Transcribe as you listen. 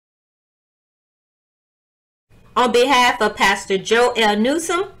On behalf of Pastor Joe L.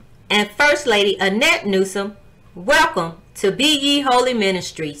 Newsom and First Lady Annette Newsom, welcome to Be Ye Holy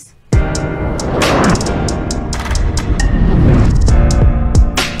Ministries.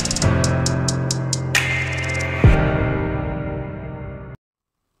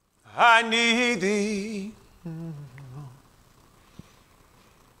 I need thee,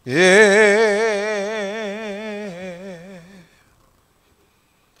 yeah,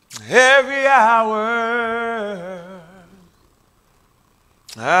 every hour.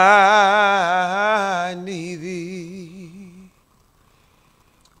 I need thee.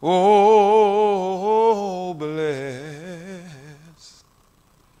 Oh, bless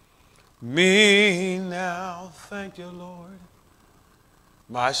me now. Thank you, Lord.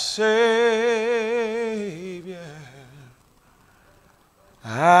 My Savior,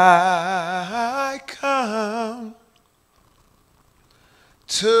 I come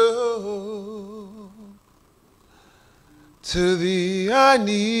to thee. I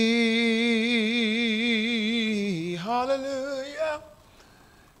need, hallelujah,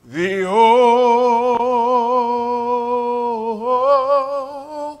 thee, oh,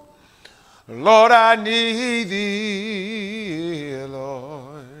 Lord, I need thee,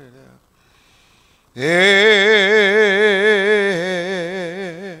 Lord.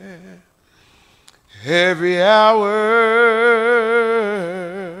 Every hour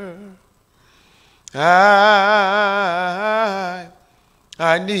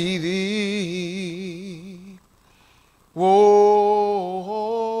I need thee. Oh,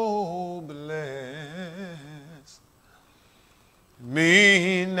 bless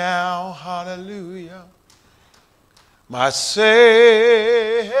me now, hallelujah, my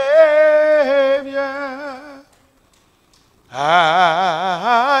Savior.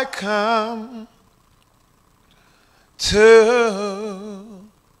 I come to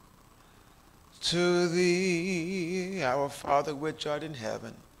thee. Our Father which art in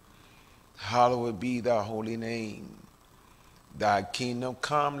heaven, hallowed be thy holy name. Thy kingdom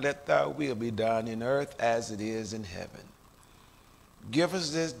come, let thy will be done in earth as it is in heaven. Give us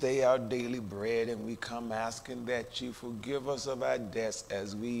this day our daily bread, and we come asking that you forgive us of our debts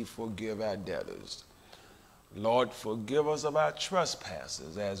as we forgive our debtors. Lord, forgive us of our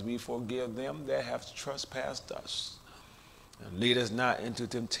trespasses as we forgive them that have trespassed us. And lead us not into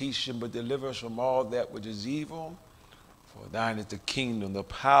temptation, but deliver us from all that which is evil. For thine is the kingdom, the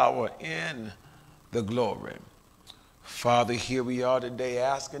power, and the glory. Father, here we are today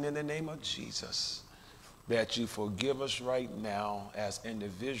asking in the name of Jesus that you forgive us right now as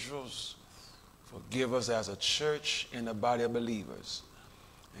individuals. Forgive us as a church in the body of believers.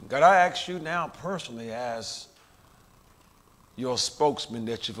 And God, I ask you now personally as your spokesman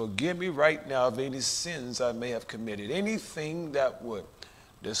that you forgive me right now of any sins I may have committed. Anything that would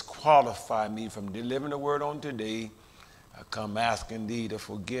disqualify me from delivering the word on today, I come asking thee to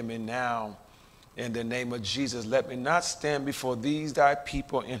forgive me now. In the name of Jesus, let me not stand before these thy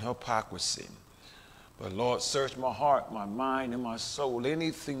people in hypocrisy. But Lord, search my heart, my mind, and my soul.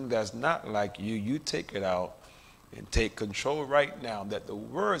 Anything that's not like you, you take it out. And take control right now, that the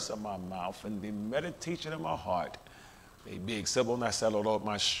words of my mouth and the meditation of my heart may be acceptable in thy sight, O Lord,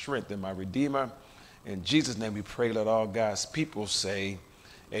 my strength and my redeemer. In Jesus' name we pray, let all God's people say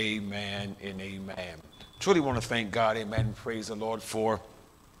amen and amen. Truly want to thank God, amen, and praise the Lord for,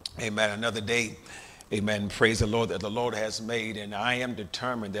 amen, another day. Amen, praise the Lord that the Lord has made, and I am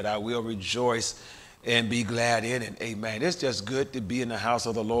determined that I will rejoice and be glad in it. Amen. It's just good to be in the house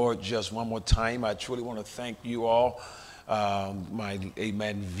of the Lord just one more time. I truly want to thank you all, my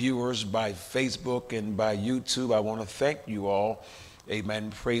amen viewers by Facebook and by YouTube. I want to thank you all,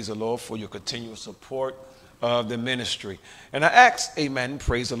 amen, praise the Lord, for your continual support of the ministry. And I ask, amen,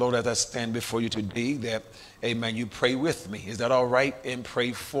 praise the Lord, as I stand before you today, that, amen, you pray with me. Is that all right? And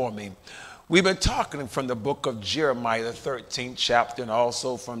pray for me. We've been talking from the book of Jeremiah, the 13th chapter, and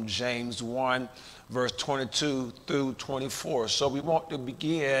also from James 1, verse 22 through 24. So we want to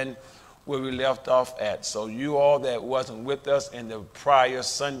begin where we left off at. So you all that wasn't with us in the prior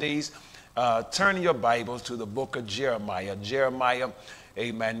Sundays, turn your Bibles to the book of Jeremiah. Jeremiah,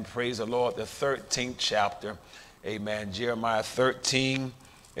 amen, praise the Lord, the 13th chapter. Amen, Jeremiah 13,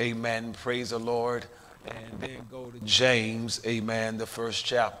 amen, praise the Lord. And then go to James, amen, the first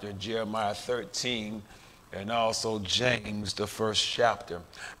chapter, Jeremiah 13, and also James, the first chapter.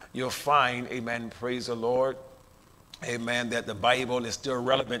 You'll find, amen, praise the Lord, amen, that the Bible is still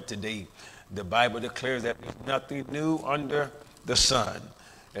relevant today. The Bible declares that there's nothing new under the sun.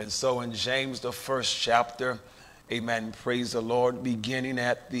 And so in James, the first chapter, amen, praise the Lord, beginning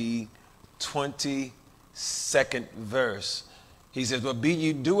at the 22nd verse, He says, but be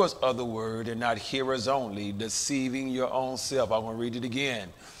ye doers of the word and not hearers only, deceiving your own self. I'm going to read it again.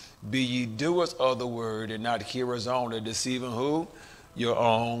 Be ye doers of the word and not hearers only, deceiving who? Your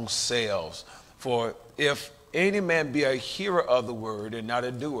own selves. For if any man be a hearer of the word and not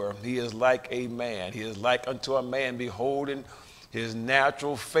a doer, he is like a man. He is like unto a man beholding his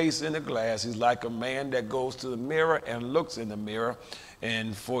natural face in the glass. He's like a man that goes to the mirror and looks in the mirror,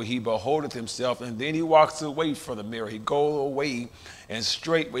 and for he beholdeth himself, and then he walks away from the mirror. He goes away and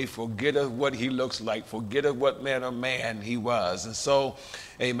straightway forgetteth what he looks like, forgetteth what manner of man he was. And so,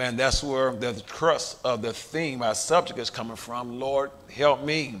 amen, that's where the crux of the theme, our subject, is coming from. Lord, help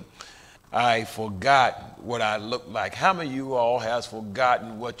me. I forgot what I look like. How many of you all has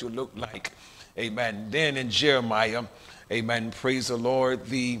forgotten what you look like? Amen. Then in Jeremiah, amen, praise the Lord,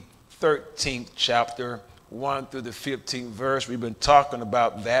 the 13th chapter, 1 through the 15th verse, we've been talking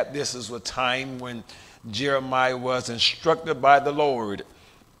about that. This is a time when Jeremiah was instructed by the Lord,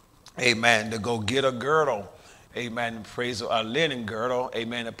 amen, to go get a girdle, amen, praise a linen girdle,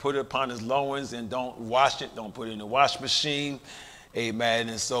 amen, to put it upon his loins and don't wash it, don't put it in the wash machine, amen.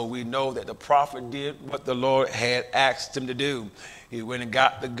 And so we know that the prophet did what the Lord had asked him to do. He went and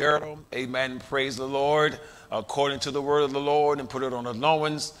got the girdle, amen, praise the Lord, according to the word of the Lord, and put it on his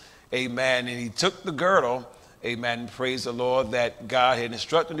loins, amen. And he took the girdle, amen, praise the Lord, that God had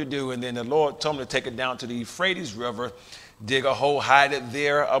instructed him to do. And then the Lord told him to take it down to the Euphrates River, dig a hole, hide it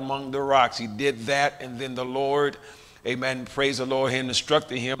there among the rocks. He did that. And then the Lord, amen, praise the Lord, had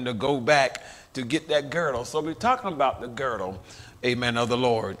instructed him to go back to get that girdle. So we're talking about the girdle, amen, of the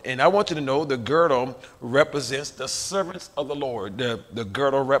Lord. And I want you to know the girdle represents the servants of the Lord. The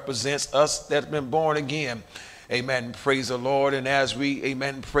girdle represents us that have been born again. Amen. Praise the Lord. And as we,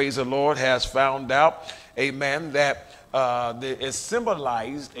 amen, praise the Lord, has found out, amen, that it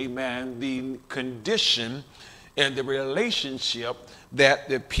symbolized, amen, the condition and the relationship that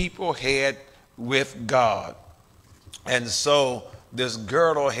the people had with God. And so this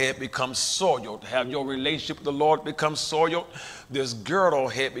girdle had become soiled. Have your relationship with the Lord become soiled? This girdle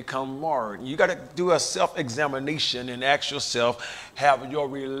had become marred. You got to do a self-examination and ask yourself, have your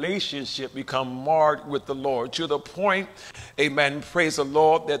relationship become marred with the Lord? To the point, amen, praise the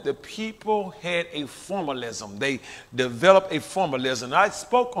Lord, that the people had a formalism. They developed a formalism. I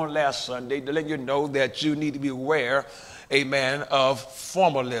spoke on last Sunday to let you know that you need to be aware, amen, of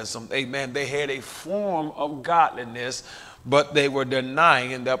formalism. Amen. They had a form of godliness, but they were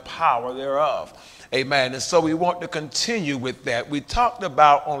denying the power thereof. Amen. And so we want to continue with that. We talked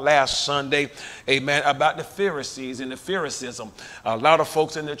about on last Sunday, amen, about the Pharisees and the Phariseeism. A lot of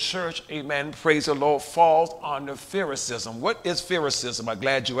folks in the church, amen, praise the Lord, falls under Phariseeism. What is Phariseeism? I'm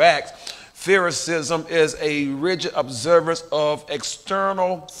glad you asked. Phariseeism is a rigid observance of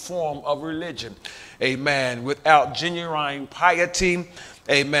external form of religion. Amen. Without genuine piety,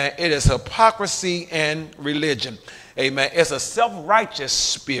 amen, it is hypocrisy and religion. Amen. It's a self-righteous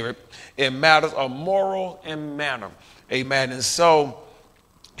spirit in matters of moral and manner. Amen. And so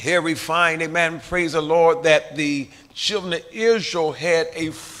here we find, amen, praise the Lord, that the children of Israel had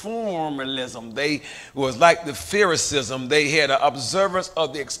a formalism. They was like the Phariseeism. They had an observance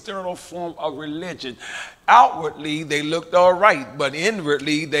of the external form of religion. Outwardly, they looked all right, but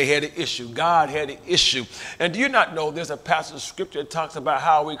inwardly, they had an issue. God had an issue. And do you not know there's a passage of scripture that talks about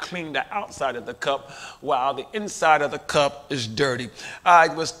how we clean the outside of the cup while the inside of the cup is dirty? I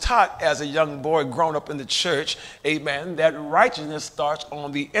was taught as a young boy growing up in the church, amen, that righteousness starts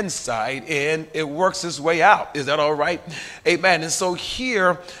on the inside and it works its way out. Is that all right? Amen. And so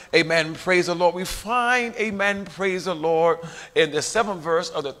here, amen, praise the Lord, we find, amen, praise the Lord, in the 7th verse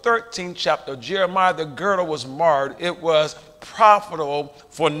of the 13th chapter of Jeremiah, the girdle was marred. It was profitable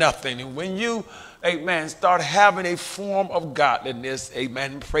for nothing. And when you, amen, start having a form of godliness,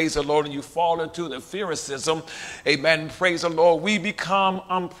 amen, praise the Lord, and you fall into the Phariseeism, amen, praise the Lord, we become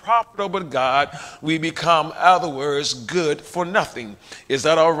unprofitable with God. We become, other words, good for nothing. Is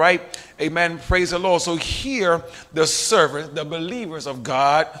that all right? Amen, praise the Lord. So here, the servants, the believers of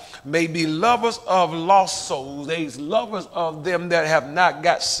God, may be lovers of lost souls. They lovers of them that have not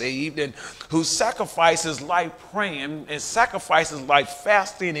got saved, and who sacrifices life praying and sacrifices life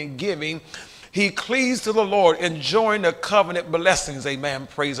fasting and giving. He cleaves to the Lord, enjoying the covenant blessings. Amen.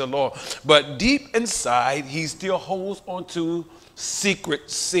 Praise the Lord. But deep inside, he still holds on to secret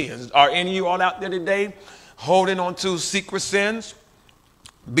sins. Are any of you all out there today holding on to secret sins?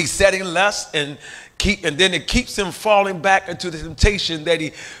 Besetting lust, and then it keeps him falling back into the temptation that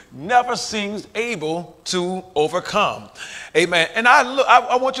he never seems able to overcome. Amen. And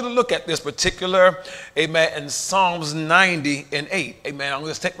I want you to look at this particular, amen, in Psalms 90 and 8. Amen. I'm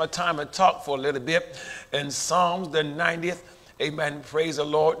going to take my time and talk for a little bit. In Psalms the 90th, amen, praise the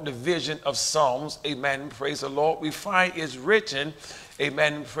Lord, division of Psalms, amen, praise the Lord, we find it's written,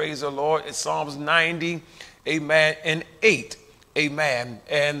 amen, praise the Lord, it's Psalms 90, amen, and 8, amen.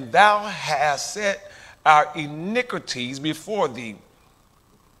 And thou hast set our iniquities before thee,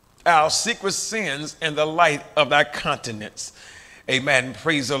 our secret sins in the light of thy countenance. Amen.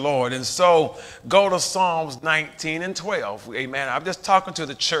 Praise the Lord. And so go to Psalms 19 and 12. Amen. I'm just talking to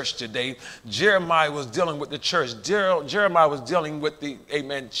the church today. Jeremiah was dealing with the church. Jeremiah was dealing with the,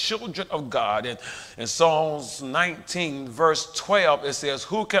 amen, children of God. And in Psalms 19 verse 12, it says,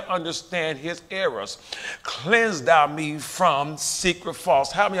 who can understand his errors? Cleanse thou me from secret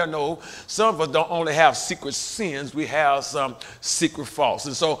faults. How many of you know some of us don't only have secret sins, we have some secret faults.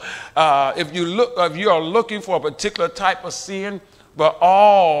 And so if you are looking for a particular type of sin, but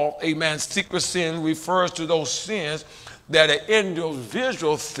all, amen, secret sin refers to those sins that an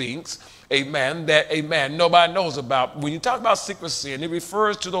individual thinks, amen, that, amen, nobody knows about. When you talk about secret sin, it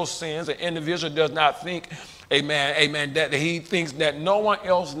refers to those sins an individual does not think, amen, that he thinks that no one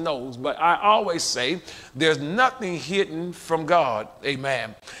else knows. But I always say there's nothing hidden from God,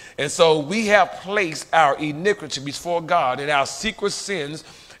 amen. And so we have placed our iniquity before God, and our secret sins,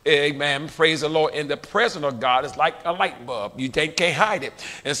 amen, praise the Lord, in the presence of God is like a light bulb. You can't hide it.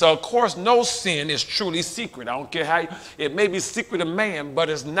 And so, of course, no sin is truly secret. I don't care how it may be secret to man, but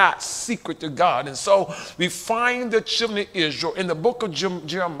it's not secret to God. And so we find the children of Israel in the book of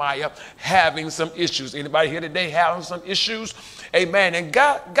Jeremiah having some issues. Anybody here today having some issues? Amen. And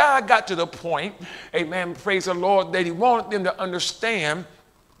God got to the point, amen, praise the Lord, that he wanted them to understand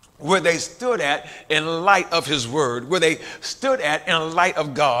where they stood at in light of his word, where they stood at in light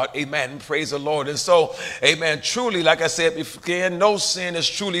of God. Amen. Praise the Lord. And so, amen, truly, like I said again, no sin is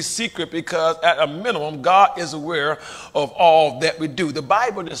truly secret because at a minimum, God is aware of all that we do. The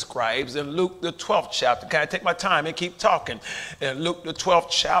Bible describes in Luke, the 12th chapter. Can I take my time and keep talking? In Luke, the 12th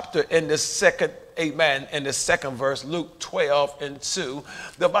chapter, in the second, amen, in the second verse, Luke 12 and 2,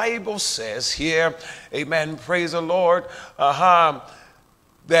 the Bible says here, amen, praise the Lord,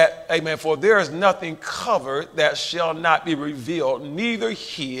 that, amen, for there is nothing covered that shall not be revealed, neither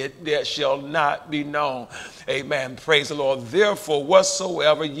hid that shall not be known. Amen. Praise the Lord. Therefore,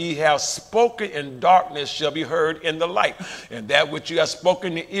 whatsoever ye have spoken in darkness shall be heard in the light. And that which you have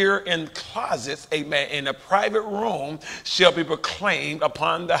spoken in the ear in closets, amen, in a private room shall be proclaimed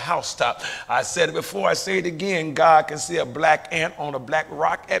upon the housetop. I said it before, I say it again. God can see a black ant on a black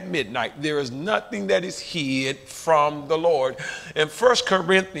rock at midnight. There is nothing that is hid from the Lord. In 1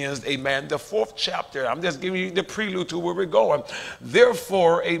 Corinthians, amen, the 4th chapter, I'm just giving you the prelude to where we're going.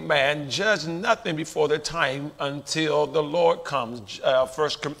 Therefore, amen, judge nothing before the time until the Lord comes. 1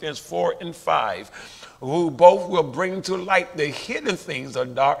 Corinthians 4 and 5, who both will bring to light the hidden things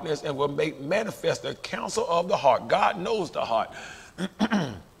of darkness and will make manifest the counsel of the heart. God knows the heart.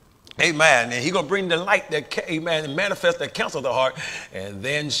 Amen. And he's going to bring the light that, amen, and manifest the counsel of the heart. And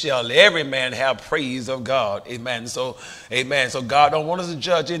then shall every man have praise of God. Amen. So, amen. So God don't want us to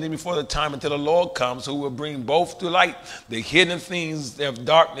judge anything before the time until the Lord comes, who will bring both to light the hidden things of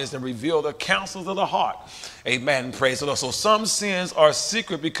darkness and reveal the counsels of the heart. Amen. Praise the Lord. So some sins are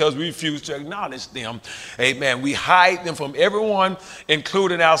secret because we refuse to acknowledge them. Amen. We hide them from everyone,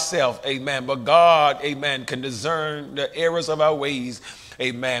 including ourselves. Amen. But God, amen, can discern the errors of our ways.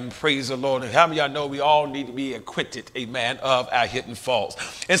 Amen. Praise the Lord. And how many of y'all know we all need to be acquitted, amen, of our hidden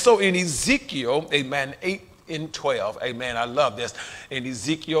faults? And so in Ezekiel, amen, 8 and 12, amen, I love this. In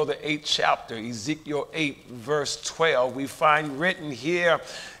Ezekiel, the 8th chapter, Ezekiel 8, verse 12, we find written here,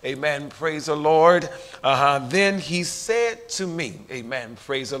 amen, praise the Lord. Then he said to me, amen,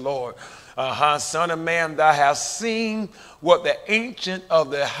 praise the Lord, son of man, thou hast seen what the ancient of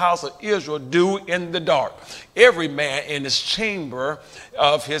the house of Israel do in the dark. Every man in his chamber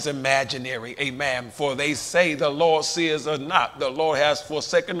of his imaginary. Amen. For they say the Lord sees us not. The Lord has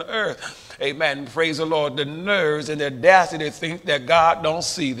forsaken the earth. Amen. Praise the Lord. The nerves and the audacity to think that God don't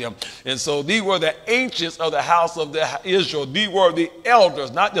see them. And so these were the ancients of the house of Israel. These were the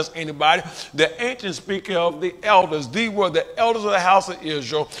elders, not just anybody. The ancients, speaking of the elders, these were the elders of the house of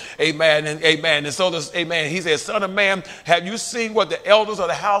Israel. Amen and amen. And so this, amen, he said, son of man, have you seen what the elders of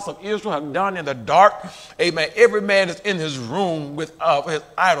the house of Israel have done in the dark? Amen. Every man is in his room with his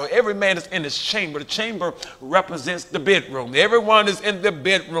idol. Every man is in his chamber. The chamber represents the bedroom. Everyone is in the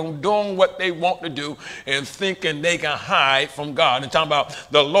bedroom doing what what they want to do and thinking they can hide from God. And talking about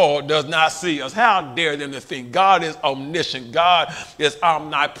the Lord does not see us. How dare them to think God is omniscient. God is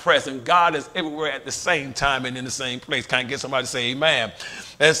omnipresent. God is everywhere at the same time and in the same place. Can I get somebody to say amen?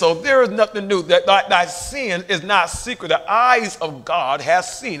 And so there is nothing new. That thy sin is not secret. The eyes of God have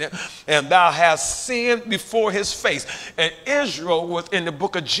seen it, and thou hast sinned before his face. And Israel was in the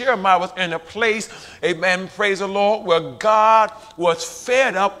book of Jeremiah, was in a place, amen, praise the Lord, where God was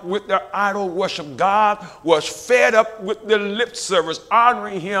fed up with their idol worship. God was fed up with the lip service,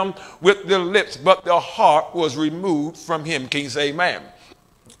 honoring him with the lips, but the heart was removed from him. Can you say amen?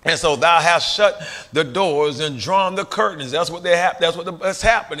 And so thou hast shut the doors and drawn the curtains. That's what that's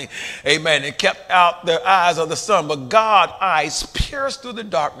happening. Amen. And kept out the eyes of the sun. But God's eyes pierced through the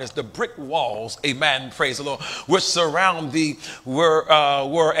darkness, the brick walls. Amen. Praise the Lord. Which surround thee were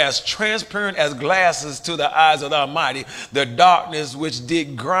as transparent as glasses to the eyes of the Almighty. The darkness which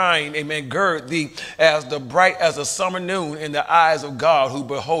did grind, amen, gird thee as the bright as a summer noon in the eyes of God who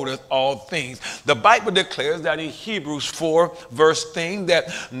beholdeth all things. The Bible declares that in Hebrews 4 verse 10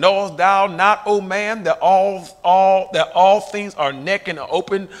 that knowest thou not, O man, that all things are naked and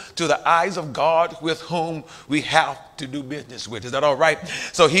open to the eyes of God, with whom we have to do business with? Is that all right?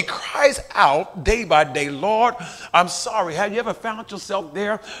 So he cries out day by day, Lord, I'm sorry. Have you ever found yourself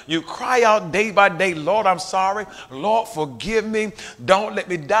there? You cry out day by day, Lord, I'm sorry. Lord, forgive me. Don't let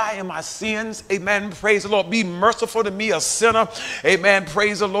me die in my sins. Amen. Praise the Lord. Be merciful to me, a sinner. Amen.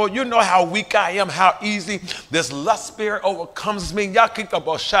 Praise the Lord. You know how weak I am, how easy this lust spirit overcomes me. Y'all keep up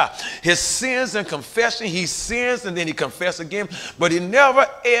a shot. His sins and confession. He sins and then he confesses again, but he never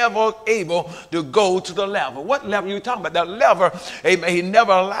ever able to go to the level. What level are you talking about? That lever, amen, he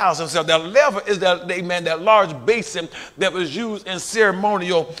never allows himself. That lever is that, amen, that large basin that was used in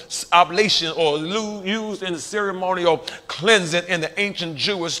ceremonial oblation or used in the ceremonial cleansing in the ancient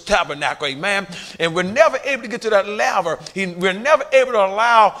Jewish tabernacle, amen. And we're never able to get to that lever. We're never able to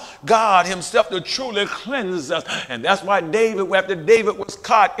allow God himself to truly cleanse us. And that's why David, after David was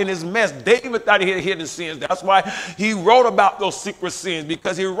caught in his mess, David thought he had hidden sins. That's why he wrote about those secret sins,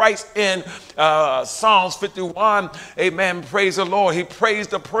 because he writes in Psalms 51, amen, praise the Lord. He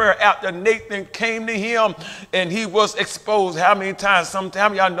praised the prayer after Nathan came to him and he was exposed. How many times?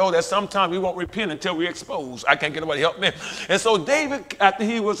 Sometimes y'all know that sometimes we won't repent until we're exposed. I can't get nobody to help me. And so David, after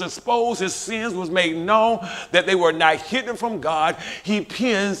he was exposed, his sins was made known, that they were not hidden from God. He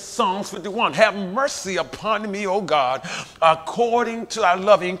penned Psalms 51. Have mercy upon me, O God, according to thy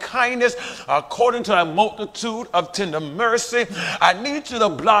loving kindness, according to thy multitude of tender mercy. I need you to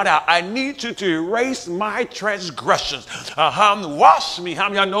blot out. I need you to erase my transgressions. Wash me. How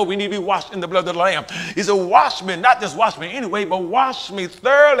many of y'all know we need to be washed in the blood of the Lamb? He said, wash me, not just wash me anyway, but wash me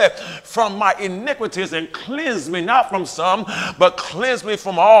thoroughly from my iniquities and cleanse me, not from some, but cleanse me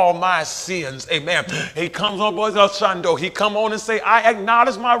from all my sins. Amen. He comes on, boys, Shando. He come on and say, I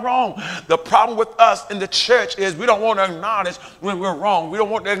acknowledge my wrong. The problem with us in the church is we don't want to acknowledge when we're wrong. We don't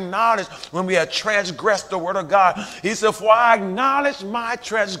want to acknowledge when we have transgressed the word of God. He said, for I acknowledge my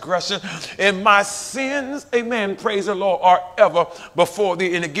transgression and my sins, amen, praise the Lord, are ever before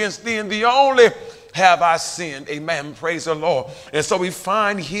thee, and against thee and thee only have I sinned. Amen, praise the Lord. And so we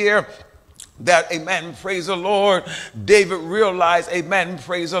find here that, amen, praise the Lord, David realized, amen,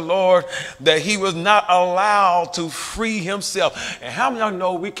 praise the Lord, that he was not allowed to free himself. And how many of y'all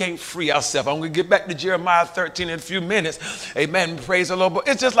know we can't free ourselves? I'm going to get back to Jeremiah 13 in a few minutes. Amen, praise the Lord. But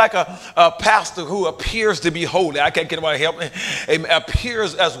it's just like a pastor who appears to be holy. I can't get anybody to help me. Amen.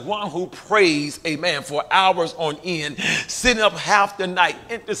 Appears as one who prays, amen, for hours on end, sitting up half the night,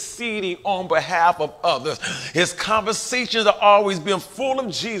 interceding on behalf of others. His conversations have always been full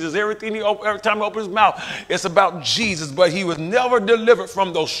of Jesus. Every time he opens his mouth, it's about Jesus, but he was never delivered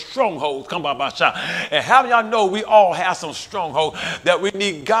from those strongholds. Come on, my child. And how y'all know we all have some strongholds that we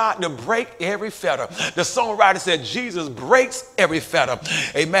need God to break every fetter? The songwriter said, Jesus breaks every fetter.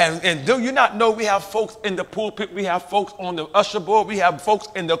 Amen. And do you not know we have folks in the pulpit, we have folks on the usher board, we have folks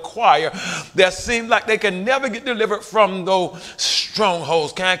in the choir that seem like they can never get delivered from those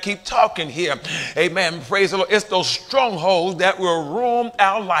strongholds. Can I keep talking here? Amen. Praise the Lord. It's those strongholds that will ruin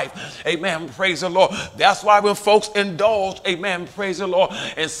our life. Amen. Praise the Lord. That's why when folks indulge, amen, praise the Lord,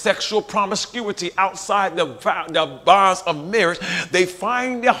 in sexual promiscuity outside the bonds of marriage, they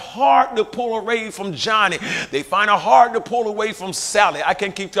find it hard to pull away from Johnny. They find it hard to pull away from Sally. I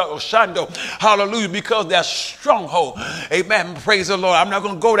can't keep talking. Shando. Hallelujah. Because that stronghold. Amen. Praise the Lord. I'm not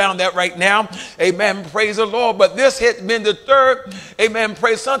going to go down that right now. Amen. Praise the Lord. But this has been the third. Amen.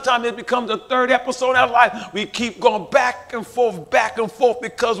 Praise. Sometimes it becomes the third episode of our life. We keep going back and forth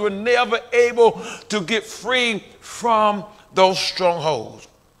because we're never able to get free from those strongholds.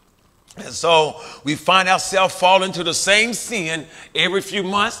 And so we find ourselves falling into the same sin every few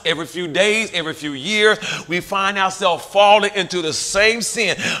months, every few days, every few years. We find ourselves falling into the same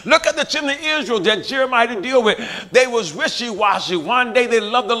sin. Look at the children of Israel that Jeremiah had to deal with. They was wishy-washy. One day they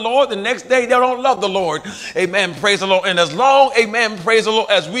love the Lord. The next day they don't love the Lord. Amen. Praise the Lord. And as long, amen, praise the Lord,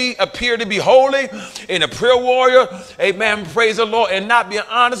 as we appear to be holy and a prayer warrior, amen, praise the Lord, and not being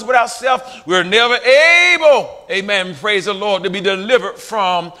honest with ourselves, we're never able, amen, praise the Lord, to be delivered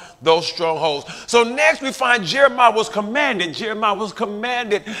from those strongholds. So next we find Jeremiah was commanded in Jeremiah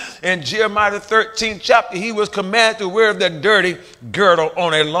the 13th chapter. He was commanded to wear the dirty girdle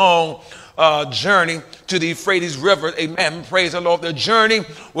on a long journey to the Euphrates River. Amen. Praise the Lord. The journey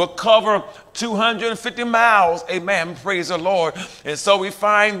will cover 250 miles. Amen. Praise the Lord. And so we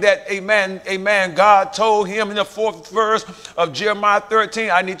find that, amen, God told him in the 4th verse of Jeremiah 13,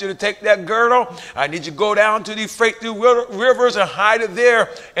 I need you to take that girdle. I need you to go down to the Euphrates rivers and hide it there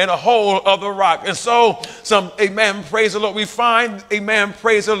in a hole of the rock. And so amen, praise the Lord, we find, amen,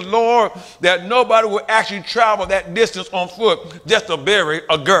 praise the Lord, that nobody would actually travel that distance on foot just to bury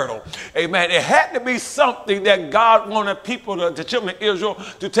a girdle. Amen. It had to be something that God wanted people, the children of Israel,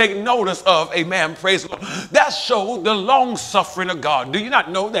 to take notice of. Amen. Praise the Lord. That showed the long suffering of God. Do you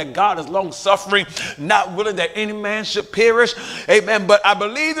not know that God is long suffering, not willing that any man should perish? Amen. But I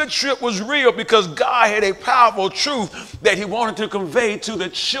believe the trip was real because God had a powerful truth that he wanted to convey to the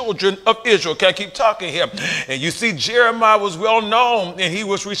children of Israel. Can I keep talking here? And you see, Jeremiah was well known and he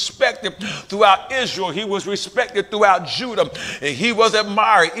was respected throughout Israel. He was respected throughout Judah. And he was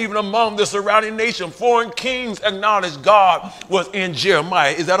admired even among the surrounding nation. Foreign kings acknowledged God was in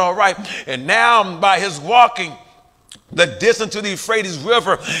Jeremiah. Is that all right? And now by his walking the distance to the Euphrates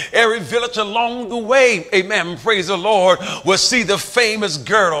River, every village along the way, amen, praise the Lord, will see the famous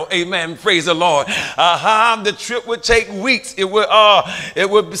girdle, amen, praise the Lord. The trip would take weeks. It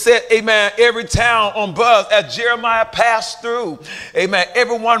would be said, amen, every town on buzz as Jeremiah passed through, amen,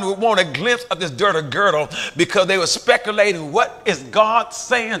 everyone would want a glimpse of this dirty girdle because they were speculating, what is God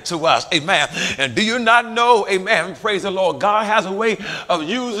saying to us, amen. And do you not know, amen, praise the Lord, God has a way of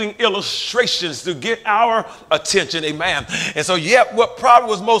using illustrations to get our attention, amen. And so yet what probably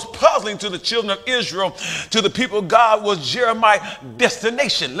was most puzzling to the children of Israel, to the people of God, was Jeremiah's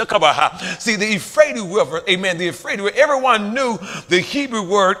destination. Look about how, see, the Euphrates River, amen, the Euphrates River, everyone knew the Hebrew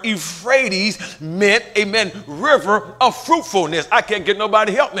word Euphrates meant, amen, river of fruitfulness. I can't get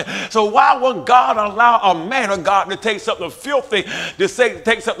nobody to help me. So why would God allow a man of God to take something filthy,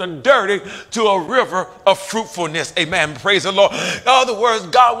 take something dirty to a river of fruitfulness? Amen. Praise the Lord. In other words,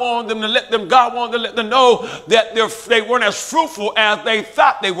 God wanted to let them know that they weren't as fruitful as they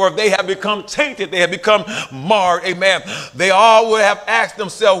thought they were. They had become tainted. They had become marred. Amen. They all would have asked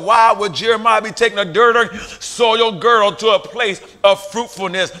themselves, why would Jeremiah be taking a dirty soil girdle to a place of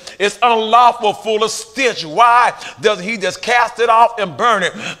fruitfulness? It's unlawful, full of stench. Why doesn't he just cast it off and burn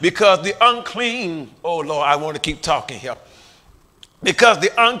it? Because the unclean, oh Lord, I want to keep talking here. Because the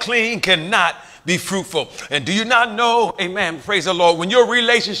unclean cannot be fruitful. And do you not know, amen, praise the Lord, when your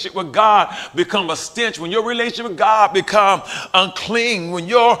relationship with God become a stench, when your relationship with God become unclean, when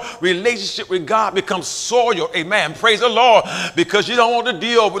your relationship with God becomes soil, amen, praise the Lord, because you don't want to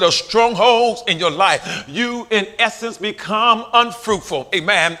deal with the strongholds in your life, you in essence become unfruitful,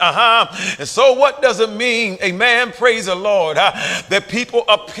 amen. And so what does it mean, amen, praise the Lord, that people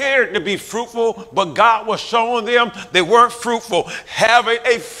appeared to be fruitful, but God was showing them they weren't fruitful, having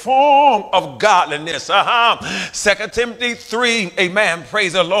a form of godliness. 2 Timothy 3, amen,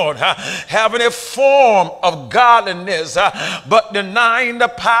 praise the Lord, having a form of godliness, but denying the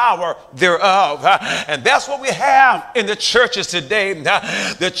power thereof. And that's what we have in the churches today.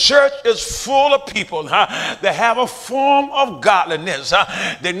 The church is full of people that have a form of godliness.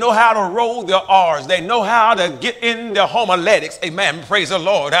 They know how to roll their R's. They know how to get in their homiletics. Amen, praise the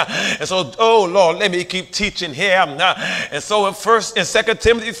Lord. And so, oh Lord, let me keep teaching here. And so in 2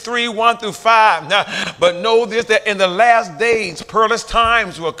 Timothy 3, 1 through 5, but know this, that in the last days perilous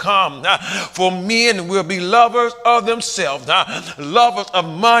times will come, for men will be lovers of themselves, lovers of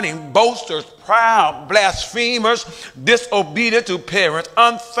money, boasters, proud, blasphemers, disobedient to parents,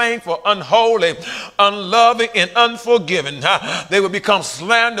 unthankful, unholy, unloving, and unforgiving. They will become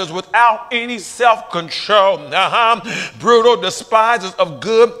slanderers without any self-control, brutal, despisers of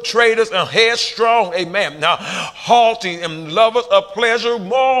good, traitors, and headstrong, amen, haughty, and lovers of pleasure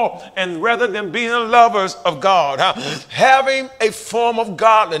more, and rather than being lovers of God, having a form of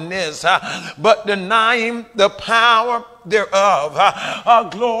godliness, but denying the power thereof.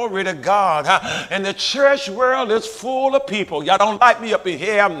 Glory to God. And the church world is full of people, y'all don't like me up in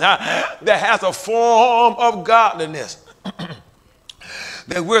here, that has a form of godliness.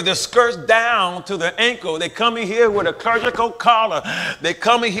 They wear their skirts down to the ankle. They come in here with a clerical collar. They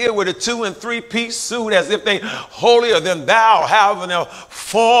come in here with a 2- and 3-piece suit as if they holier than thou, having a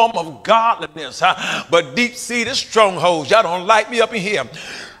form of godliness, but deep-seated strongholds. Y'all don't like me up in here.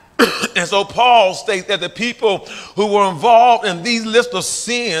 And so Paul states that the people who were involved in these lists of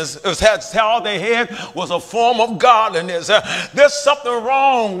sins, all they had was a form of godliness. There's something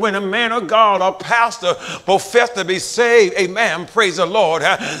wrong when a man of God or pastor profess to be saved, amen, praise the Lord,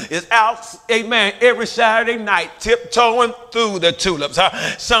 is out, amen, every Saturday night tiptoeing through the tulips.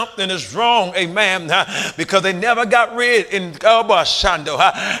 Something is wrong, amen, because they never got rid and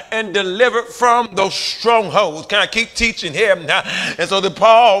delivered from those strongholds. Can I keep teaching here? And so the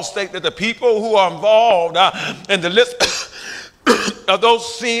Paul state that the people who are involved in the list of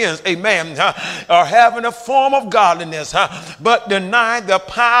those sins, amen, are having a form of godliness, but deny the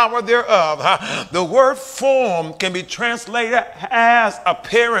power thereof. The word form can be translated as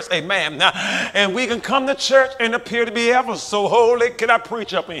appearance, amen. And we can come to church and appear to be ever so holy. Can I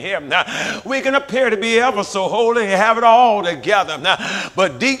preach up in here? We can appear to be ever so holy and have it all together,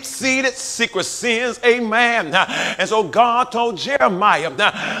 but deep-seated secret sins, amen. And so God told Jeremiah,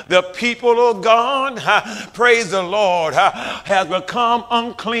 the people of God, praise the Lord, has become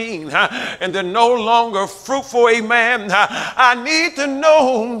unclean and they're no longer fruitful, amen. I need to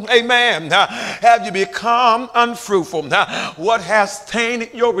know, amen, have you become unfruitful? What has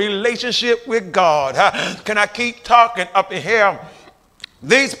tainted your relationship with God? Can I keep talking up in here?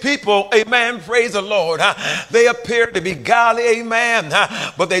 These people, amen, praise the Lord, they appear to be godly, amen,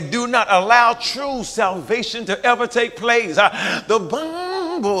 but they do not allow true salvation to ever take place. The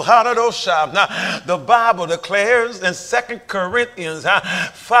Bible declares in 2 Corinthians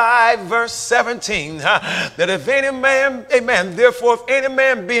 5 verse 17 that if any man, amen, therefore if any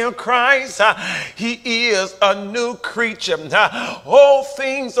man be in Christ, he is a new creature. All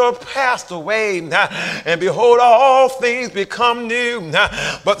things are passed away, and behold, all things become new.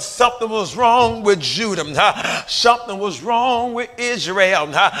 But something was wrong with Judah. Something was wrong with Israel.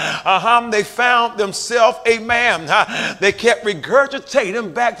 They found themselves, amen. They kept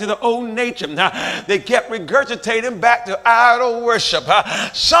regurgitating back to the old nature. They kept regurgitating back to idol worship.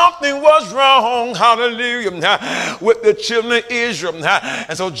 Something was wrong, hallelujah, with the children of Israel.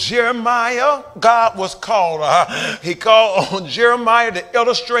 And so Jeremiah, God was called. He called on Jeremiah to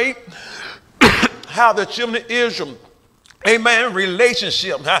illustrate how the children of Israel, amen,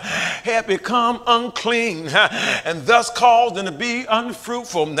 relationship had become unclean and thus caused them to be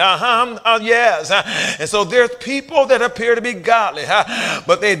unfruitful. Yes. And so there's people that appear to be godly,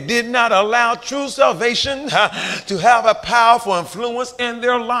 but they did not allow true salvation to have a powerful influence in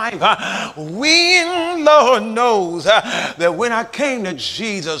their life. Lord knows that when I came to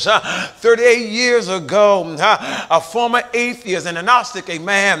Jesus 38 years ago, a former atheist and agnostic,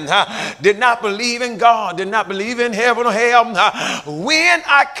 amen, did not believe in God, did not believe in heaven or hell. When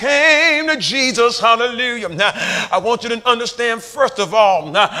I came to Jesus, hallelujah, I want you to understand first of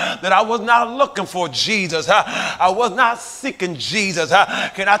all that I was not looking for Jesus. I was not seeking Jesus.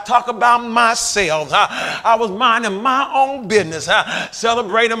 Can I talk about myself? I was minding my own business,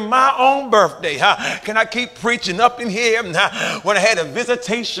 celebrating my own birthday. Can I keep preaching up in here when I had a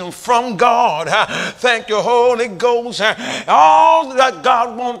visitation from God? Thank you, Holy Ghost. All that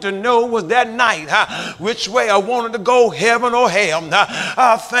God wanted to know was that night which way I wanted to go, heaven or hell.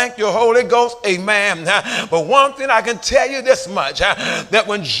 I thank you, Holy Ghost, amen. But one thing I can tell you this much, that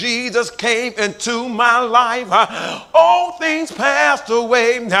when Jesus came into my life, all things passed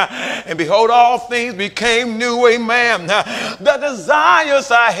away, and behold, all things became new, amen. The desires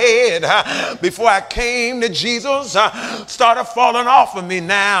I had before I came to Jesus started falling off of me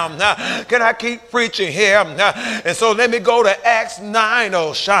now. Can I keep preaching here? And so let me go to Acts 9,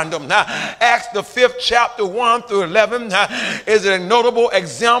 Acts the 5th chapter 1 through 11 is a notable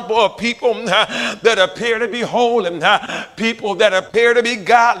example of people that appear to be holy, people that appear to be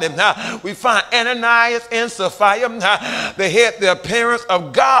godly. We find Ananias and Sapphira. They had the appearance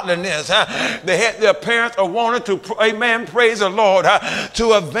of godliness. They had the appearance of wanting to, amen, praise the Lord,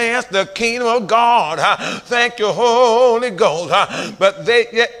 to advance the kingdom of God. Thank you, Holy Ghost. But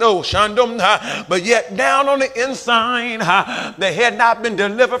yet down on the inside, they had not been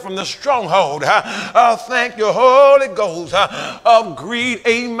delivered from the stronghold. Thank you, Holy Ghost, of greed,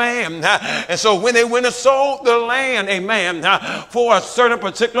 amen. And so when they went and sold the land, amen, for a certain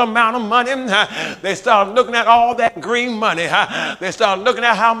particular amount of money, they started looking at all that green money. They started looking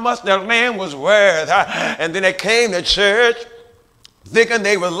at how much their land was worth. And then they came to church thinking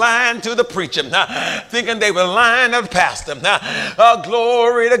they were lying to the preacher, thinking they were lying to the pastor.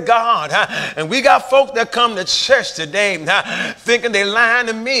 Glory to God. And we got folks that come to church today thinking they lying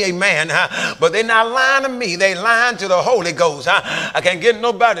to me, amen. But they're not lying to me. They lying to the Holy Ghost. I can't get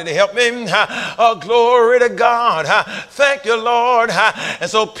nobody to help me. Glory to God. Thank you, Lord. And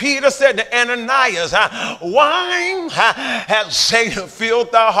so Peter said to Ananias, why has Satan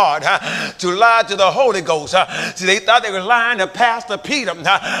filled thy heart to lie to the Holy Ghost? See, they thought they were lying to Pastor Peter,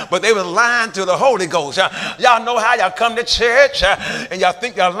 but they were lying to the Holy Ghost. Y'all know how y'all come to church and y'all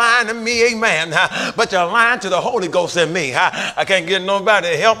think you're lying to me, amen, but you're lying to the Holy Ghost in me. I can't get nobody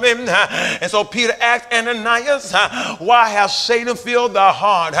to help me. And so Peter asked Ananias, why has Satan filled thy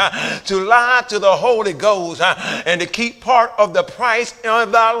heart to lie to the Holy Ghost and to keep part of the price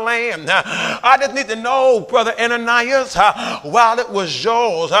of thy land? I just need to know, brother Ananias, while it was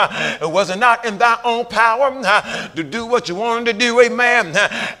yours, was it not in thy own power to do what you wanted to do, amen,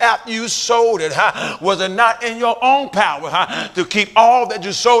 after you sold it? Was it not in your own power to keep all that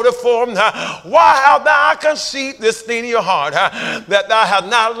you sold it for? Why have thou conceived this thing in your heart, that thou hast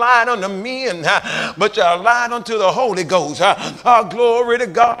not lied unto men, but you have lied unto the Holy Ghost? Glory to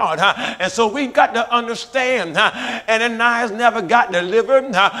God. And so we got to understand, Ananias never got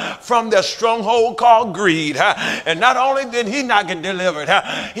delivered from the stronghold called greed. And not only did he not get delivered,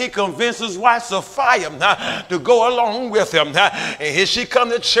 he convinced his wife Sophia to go along with him. And here she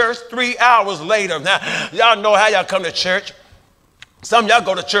come to church 3 hours later. Y'all know how y'all come to church. Some of y'all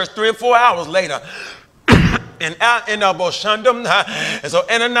go to church 3 or 4 hours later. And out in Boshundum. And so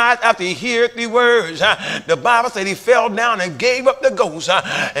Ananias, after he heard the words, the Bible said he fell down and gave up the ghost,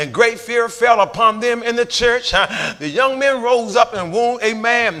 and great fear fell upon them in the church. The young men rose up and wounded a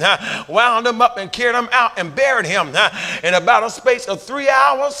man, wound him up and carried him out and buried him. In about a space of 3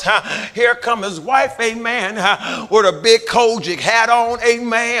 hours, here come his wife, amen, with a big Kojic hat on,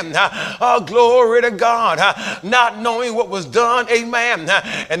 amen. Glory to God, not knowing what was done, amen.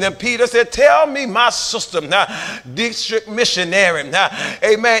 And then Peter said, tell me, my sister, district missionary,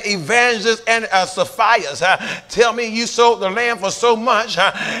 amen, evangelist and Sophia, tell me you sold the land for so much.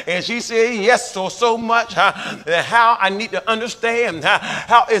 And she said, yes, so much. And how I need to understand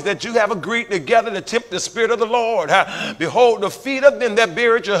how is that you have agreed together to tempt the Spirit of the Lord. Behold, the feet of them that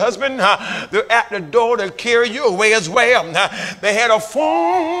buried your husband, they're at the door to carry you away as well. They had a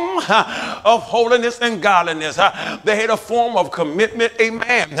form of holiness and godliness. They had a form of commitment,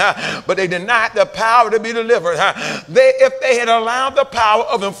 amen, but they denied the power to be delivered. If they had allowed the power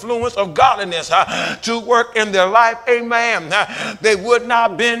of influence of godliness to work in their life, amen, they would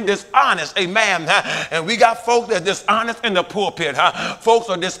not have been dishonest, amen. And we got folks that are dishonest in the pulpit. Folks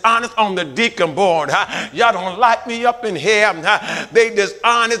are dishonest on the deacon board. Y'all don't like me up in here. They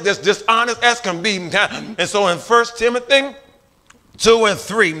dishonest, as dishonest as can be. And so in 1 Timothy 2 and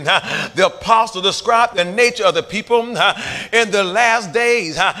 3, the apostle described the nature of the people in the last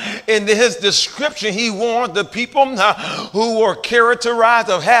days. In his description, he warned the people who were characterized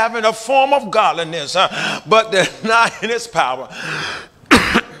of having a form of godliness, but they're not in its power.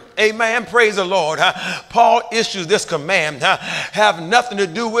 Amen. Praise the Lord. Paul issues this command. Have nothing to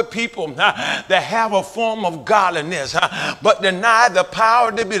do with people that have a form of godliness, but deny the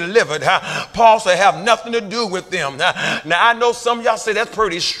power to be delivered. Paul said, have nothing to do with them. Now, I know some of y'all say that's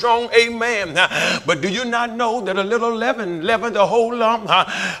pretty strong. Amen. But do you not know that a little leaven the whole lump?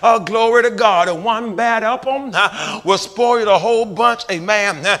 Glory to God. And one bad apple will spoil the whole bunch.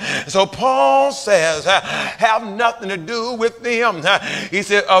 Amen. So Paul says, have nothing to do with them. He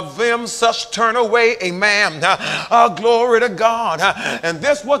said, of them such turn away, amen. Glory to God. And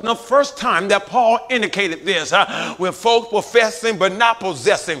this wasn't the first time that Paul indicated this, when folks professing but not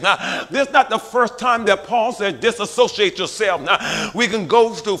possessing. This is not the first time that Paul said disassociate yourself. We can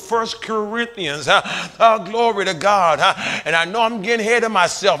go to 1 Corinthians, glory to God. And I know I'm getting ahead of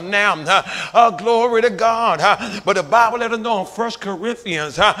myself now, glory to God. But the Bible let us know in 1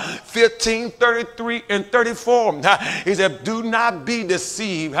 Corinthians 15, 33 and 34, he said, do not be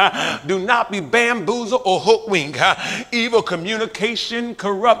deceived. Do not be bamboozled or hoodwinked. Evil communication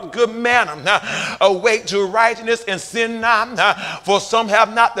corrupt good manner. Awake to righteousness and sin not, for some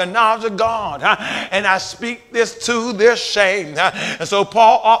have not the knowledge of God. And I speak this to their shame. And so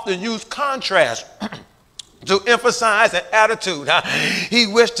Paul often used contrast to emphasize an attitude. He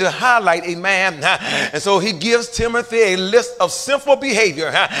wished to highlight a man. And so he gives Timothy a list of sinful behavior,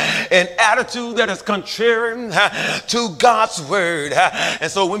 an attitude that is contrary to God's word.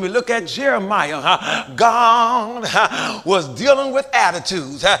 And so when we look at Jeremiah, God was dealing with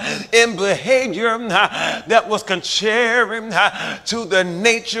attitudes and behavior that was contrary to the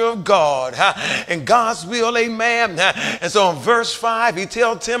nature of God and God's will, amen. And so in verse 5, he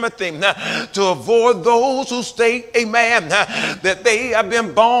tells Timothy to avoid those who state, amen, that they have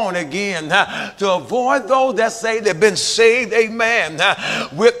been born again, to avoid those that say they've been saved, amen,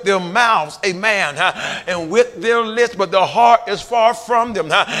 with their mouths, amen, and with their lips, but the heart is far from them.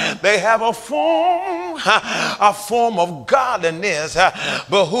 They have a form of godliness,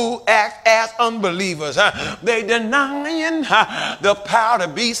 but who act as unbelievers. They denying the power to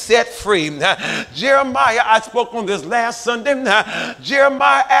be set free. Jeremiah, I spoke on this last Sunday.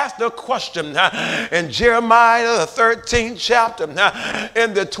 Jeremiah asked a question in Jeremiah the 13th chapter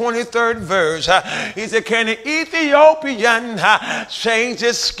in the 23rd verse. He said, can an Ethiopian change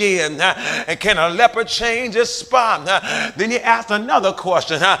his skin, and can a leper change his spot? Then he asked another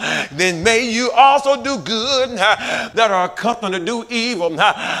question. Then may you also do good that are accustomed to do evil.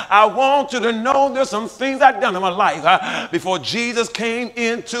 I want you to know there's some things I've done in my life before Jesus came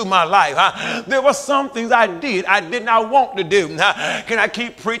into my life. There were some things I did not want to do. Can I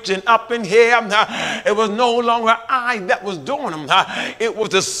keep preaching up in here? It was no longer I that was doing them. It was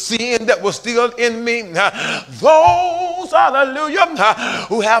the sin that was still in me. Those, hallelujah,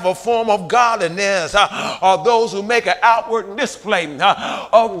 who have a form of godliness are those who make an outward display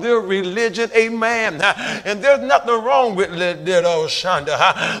of their religion, amen. And there's nothing wrong with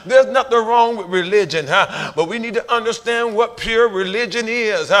there's nothing wrong with religion, but we need to understand what pure religion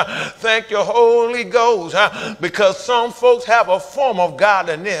is. Thank you, Holy Ghost, because some folks have a form of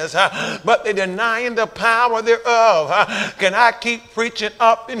godliness, but they're denying the power thereof. Can I keep preaching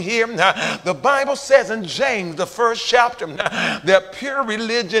up in here? The Bible says in James, the 1st chapter, that pure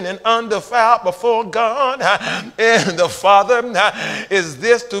religion and undefiled before God and the Father is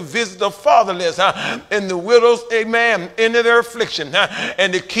this, to visit the fatherless and the widows, amen, in their affliction,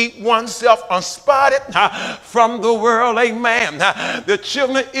 and to keep oneself unspotted from the world, amen. The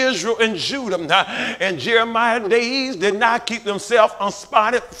children of Israel and Judah and Jeremiah days did not keep themselves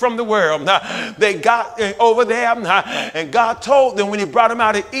unspotted from the world. They got over there, and God told them when he brought them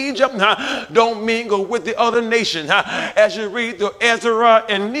out of Egypt, don't mingle with the other nations. As you read through Ezra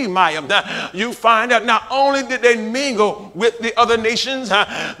and Nehemiah, you find out not only did they mingle with the other nations,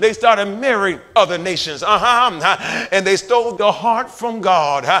 they started marrying other nations, and they stole the heart from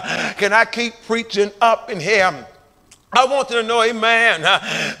God. Can I keep preaching up in here? I want you to know, amen,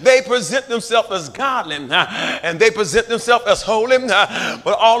 they present themselves as godly, and they present themselves as holy,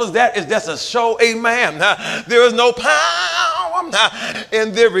 but all of that is just a show, amen. There is no power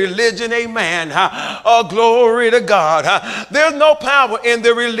in their religion, amen. Oh, glory to God. There's no power in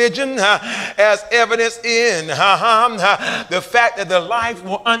their religion, as evidenced in the fact that their life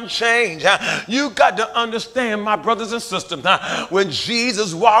will unchanged. You got to understand, my brothers and sisters, when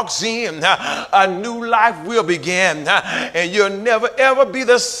Jesus walks in, a new life will begin. And you'll never ever be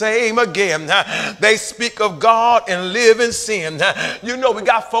the same again. They speak of God and live in sin. You know, we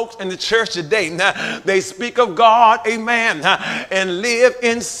got folks in the church today, they speak of God, amen, and live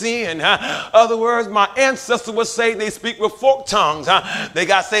in sin. Other words, my ancestors would say they speak with forked tongues. They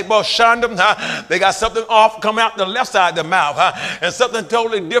got say, they got something off come out the left side of the mouth, and something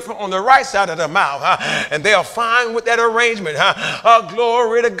totally different on the right side of the mouth, and they are fine with that arrangement.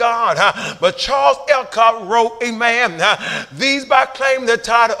 Glory to God. But Charles Elcott wrote, amen, these by claiming the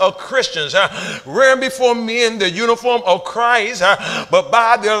title of Christians, wearing before men the uniform of Christ, but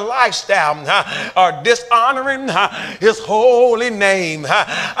by their lifestyle are dishonoring his holy name.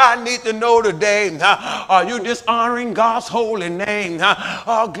 I need to know today, are you dishonoring God's holy name?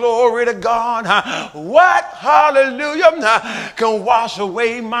 Glory to God. What, hallelujah, can wash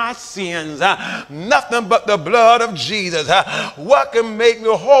away my sins? Nothing but the blood of Jesus. What can make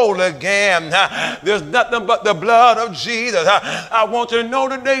me whole again? There's nothing but the blood of Jesus. I want you to know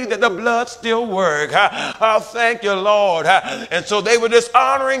today that the blood still works. Thank you, Lord. And so they were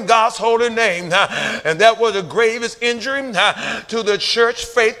dishonoring God's holy name, and that was the gravest injury to the church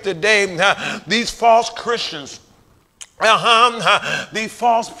faith today. These false Christians, the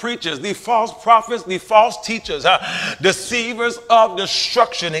false preachers, the false prophets, the false teachers, deceivers of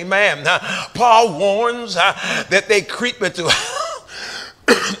destruction, amen. Paul warns that they creep into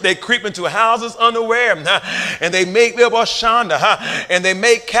They creep into houses unaware, and they make them Shonda, and they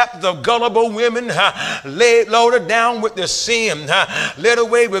make captives of gullible women, laid loaded down with their sin, led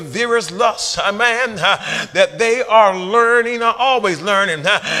away with various lusts, man, that they are learning, are always learning,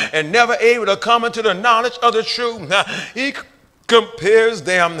 and never able to come into the knowledge of the truth. He compares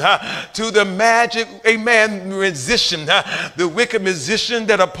them to the magic, amen, musician, the wicked musician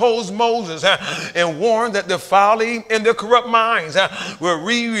that opposed Moses and warned that the folly and the corrupt minds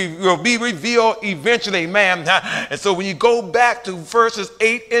will be revealed eventually, amen. And so when you go back to verses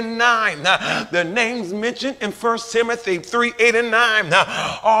 8 and 9, the names mentioned in 1 Timothy 3, 8 and 9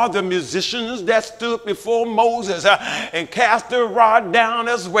 are the musicians that stood before Moses and cast their rod down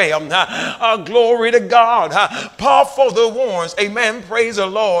as well. Glory to God. Paul further warns, amen, praise the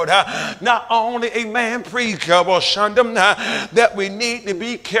Lord, not only, amen, that we need to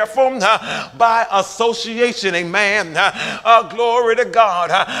be careful by association, amen, glory to God,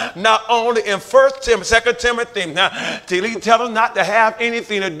 not only in 1 Timothy, 2 Timothy, till he tells us not to have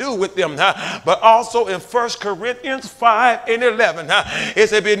anything to do with them, but also in 1 Corinthians 5 and 11, it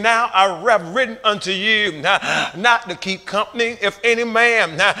said, "Be now I have written unto you not to keep company if any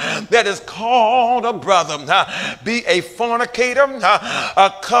man that is called a brother be a fornicator,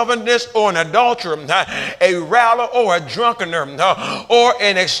 a covetous or an adulterer, a rattler or a drunkard, or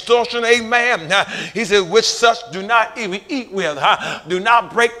an extortioner, amen." He said, "Which such do not even eat with, do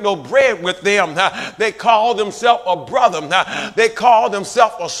not break no bread with them. They call themselves a brother, they call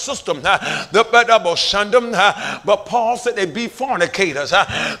themselves a sister, but Paul said they be fornicators,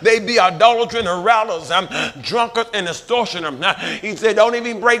 they be idolaters and rattlers, drunkards and extortioners." He said, "Don't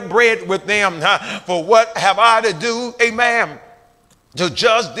even break bread with them, for what have I to do, amen, to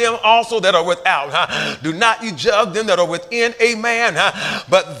judge them also that are without? Do not you judge them that are within, amen,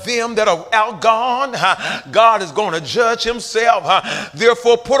 but them that are outgone, God is going to judge himself.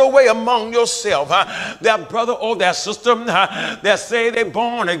 Therefore put away among yourself that brother or that sister that say they're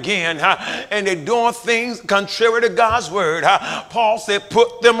born again and they're doing things contrary to God's word." Paul said,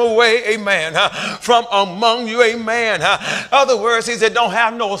 "Put them away, amen, from among you, amen." Other words, he said, don't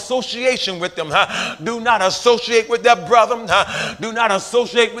have no association with them. Do not associate with that brother. Do not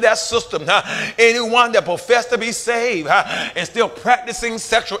associate with that sister. Anyone that profess to be saved and still practicing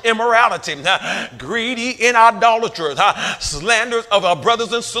sexual immorality, greedy and idolaters, slanderers of our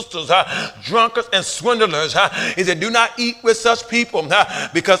brothers and sisters, drunkards and swindlers, he said, do not eat with such people,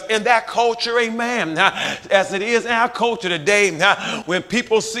 because in that culture, amen, as it is in our culture today, when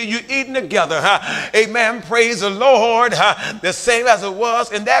people see you eating together, amen, praise the Lord, the same as it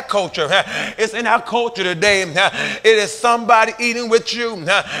was in that culture, it's in our culture today. It is somebody eating with you.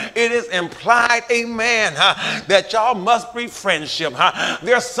 It is implied, amen, that y'all must be friendship.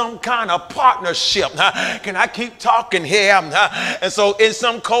 There's some kind of partnership. Can I keep talking here? And so in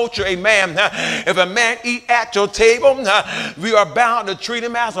some culture, amen, if a man eat at your table, we are bound to treat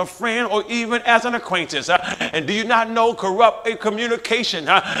him as a friend or even as an acquaintance. And do you not know corrupt communication?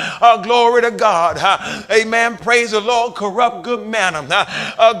 Glory to God. Amen. Praise the Lord. Corrupt good manner.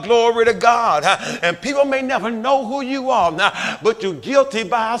 Glory to God. And people may never know who you are, but you're guilty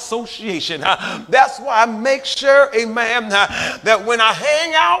by association. That's why I make sure, amen, that when I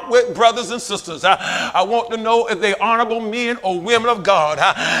hang out with brothers and sisters, I want to know if they're honorable men or women of God.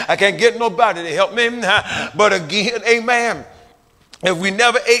 I can't get nobody to help me. But again, amen, if we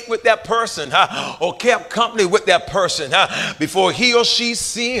never ate with that person or kept company with that person before he or she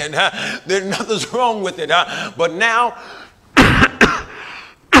sinned, there's nothing's wrong with it. But now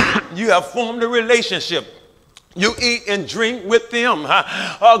you have formed a relationship. You eat and drink with them.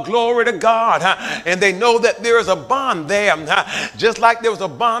 Glory to God. And they know that there is a bond there. Just like there was a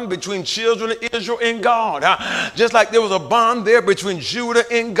bond between children of Israel and God. Just like there was a bond there between Judah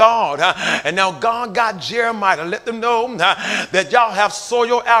and God. And now God got Jeremiah to let them know that y'all have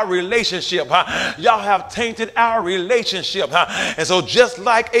soiled our relationship. Y'all have tainted our relationship. And so just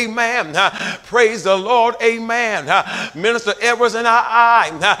like, amen, praise the Lord, amen, Minister Edwards and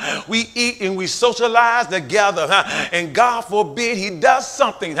I, we eat and we socialize together. And God forbid he does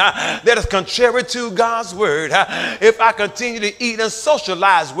something that is contrary to God's word. If I continue to eat and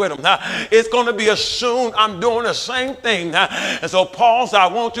socialize with him, it's going to be assumed I'm doing the same thing. And so Paul said, I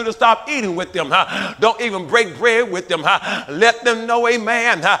want you to stop eating with them. Don't even break bread with them. Let them know,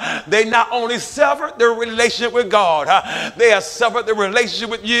 amen, they not only severed their relationship with God, they have severed their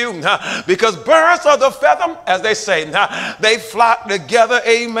relationship with you, because birds of the feather, as they say, they flock together,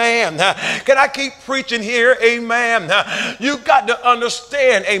 amen. Can I keep preaching here, amen, you got to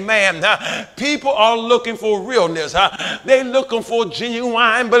understand, amen, people are looking for realness. They're looking for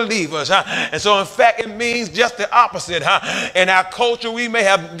genuine believers. And so, in fact, it means just the opposite. In our culture, we may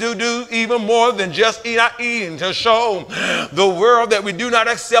have to do even more than just eating to show the world that we do not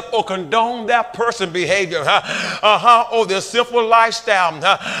accept or condone that person's behavior or their sinful lifestyle.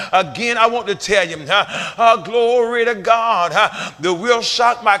 Again, I want to tell you, glory to God, the real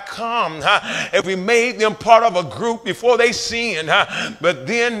shock might come if we made them part of a group before they sinned, but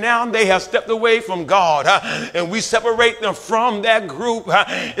then now they have stepped away from God, and we separate them from that group.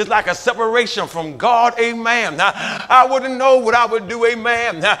 It's like a separation from God, amen. I wouldn't know what I would do,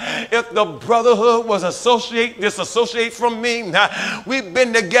 amen, if the brotherhood was disassociate from me. We've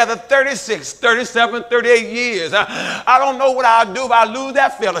been together 36, 37, 38 years. I don't know what I'll do if I lose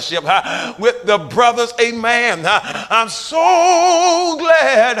that fellowship with the brothers, amen. I'm so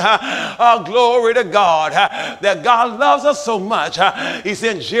glad, glory to God, that God loves us so much. He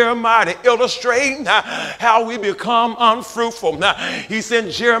sent Jeremiah to illustrate how we become unfruitful. He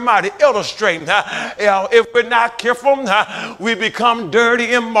sent Jeremiah to illustrate if we're not careful, we become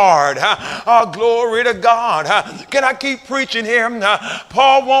dirty and marred. Glory to God. Can I keep preaching here?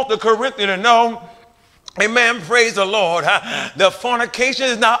 Paul wants the Corinthians to know, amen, praise the Lord. The fornication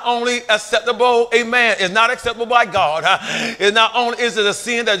is not only acceptable, amen, it's not acceptable by God. It's not only is it a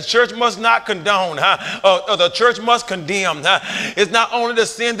sin that the church must not condone, or the church must condemn. It's not only the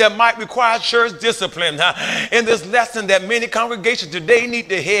sin that might require church discipline. In this lesson that many congregations today need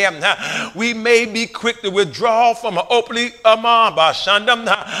to hear, we may be quick to withdraw from an openly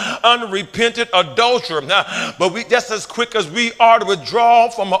unrepentant adulterer, but we just as quick as we are to withdraw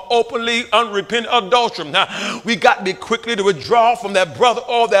from an openly unrepentant adulterer, we got to be quickly to withdraw from that brother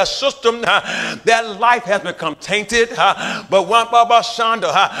or that sister. That life has become tainted. But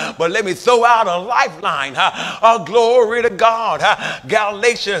let me throw out a lifeline. Glory to God.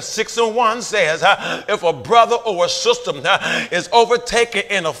 Galatians 6:1 says, if a brother or a sister is overtaken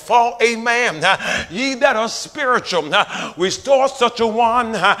in a fault, amen, ye that are spiritual, restore such a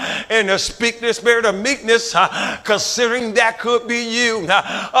one and speak the spirit of meekness, considering that could be you.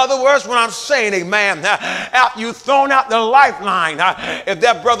 Other words, when I'm saying, amen, after you've thrown out the lifeline, if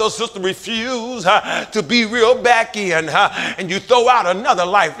that brother or sister refuse to be real back in, and you throw out another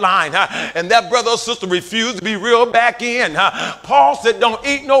lifeline, and that brother or sister refuse to be real back in, Paul said, don't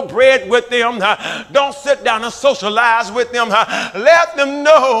eat no bread with them, don't sit down and socialize with them, let them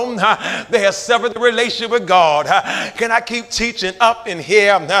know they have severed the relationship with God. Can I keep teaching up in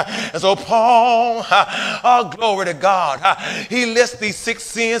here? And so Paul, glory to God, he lists these 6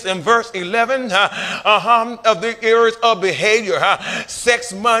 sins in verse 11 of the areas of behavior: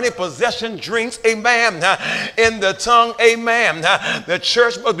 sex, money, possession, drinks, amen, in the tongue, amen. The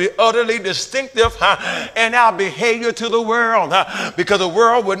church must be utterly distinctive in our behavior to the world, because the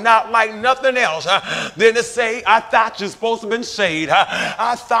world would not like nothing else than to say, I thought you're supposed to have been saved,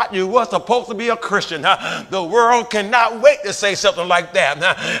 I thought you were supposed to be a Christian. The world cannot wait to say something like that.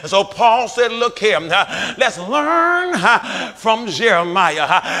 And so Paul said, look here, let's learn from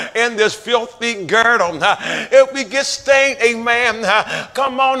Jeremiah in this filthy girdle. If we get stained, amen,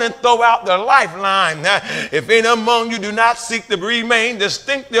 come on and throw out the lifeline. If any among you do not seek to remain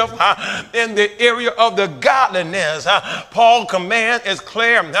distinctive in the area of the godliness, Paul's command is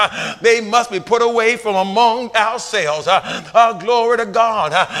clear. They must be put away from among ourselves. Glory to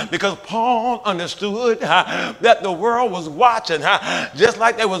God, because Paul understood that the world was watching, just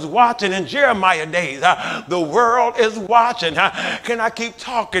like they was watching in Jeremiah days. The world is watching. Can I keep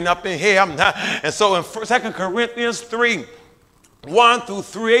talking up in here? And so in 2 Corinthians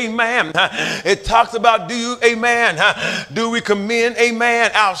 3:1-3, amen, it talks about, do you, amen, do we commend,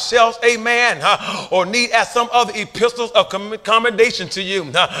 amen, ourselves, amen, or need as some other epistles of commendation to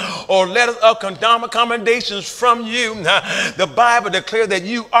you, or letters of commendations from you? The Bible declares that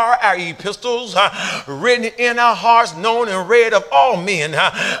you are our epistles, written in our hearts, known and read of all men.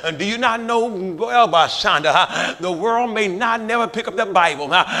 And do you not know well, Bashanda, the world may not never pick up the Bible,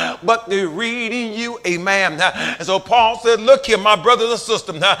 but they're reading you, amen. And so Paul said, look here, my brothers and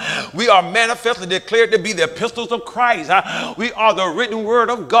sisters, we are manifestly declared to be the epistles of Christ. We are the written word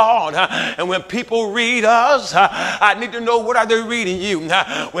of God. And when people read us, I need to know, what are they reading you?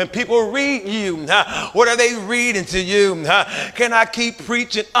 When people read you, what are they reading to you? Can I keep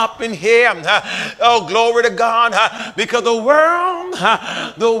preaching up in here? Oh, glory to God, because the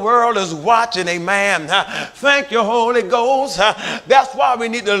world is watching, amen. Thank you, Holy Ghost. That's why we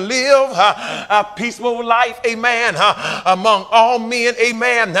need to live a peaceful life, amen, among all all men,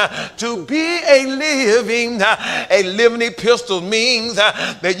 amen, to be a living epistle means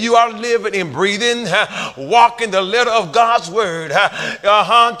that you are living and breathing, walking the letter of God's word.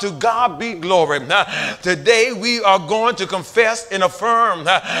 To God be glory. Today we are going to confess and affirm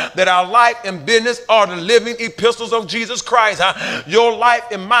that our life and business are the living epistles of Jesus Christ. Your life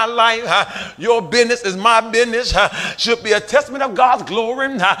and my life, your business is my business, should be a testament of God's glory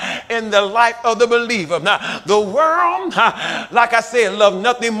in the life of the believer. The world, like I said, love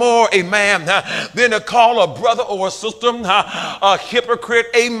nothing more, amen, than to call a brother or a sister a hypocrite,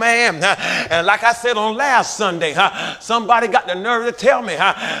 amen. And like I said on last Sunday, somebody got the nerve to tell me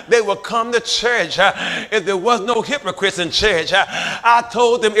they would come to church if there was no hypocrites in church. I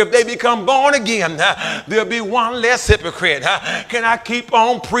told them if they become born again, there'll be one less hypocrite. Can I keep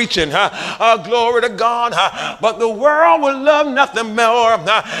on preaching? Glory to God. But the world will love nothing more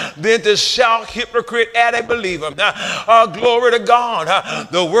than to shout hypocrite at a believer. Glory to God.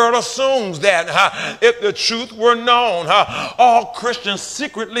 The world assumes that if the truth were known, all Christians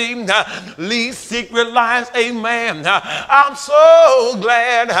secretly lead secret lives. Amen. I'm so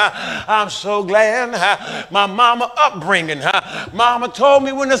glad. I'm so glad. My mama upbringing. Mama told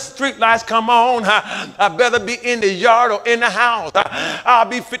me when the street lights come on, I better be in the yard or in the house. I'll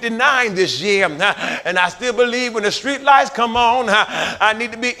be 59 this year, and I still believe when the street lights come on, I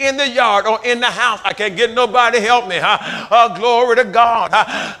need to be in the yard or in the house. I can't get nobody to help me. Glory to God.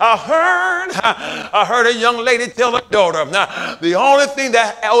 I heard a young lady tell her daughter, the only thing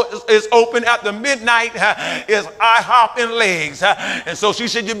that is open after midnight is IHOP and legs. And so she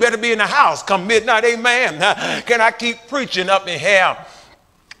said, you better be in the house come midnight, amen. Can I keep preaching up in here?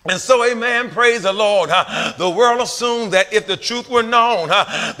 And so, amen, praise the Lord. The world assumes that if the truth were known,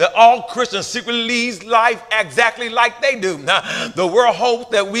 that all Christians secretly lead life exactly like they do. The world hopes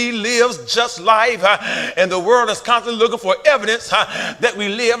that we live just life, and the world is constantly looking for evidence that we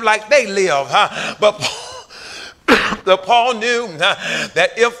live like they live. But Paul knew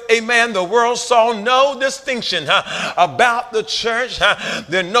that if, amen, the world saw no distinction about the church,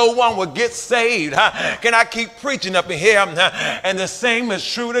 then no one would get saved. Can I keep preaching up in here? And the same is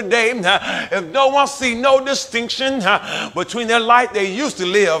true today. If no one see no distinction between the life they used to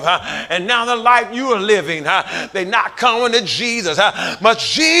live and now the life you are living, they're not coming to Jesus. But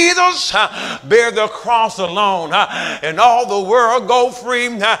Jesus bear the cross alone, and all the world go free.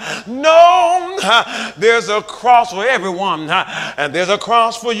 No, there's a cross for everyone, and there's a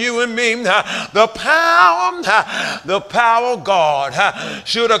cross for you and me. The power of God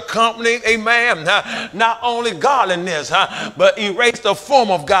should accompany, amen, not only godliness, but erase the form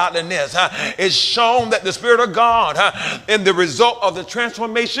of godliness. It's shown that the Spirit of God in the result of the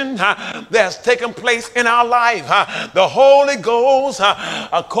transformation that's taken place in our life, the Holy Ghost,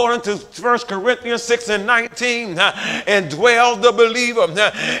 according to 1 Corinthians 6 and 19, indwells the believer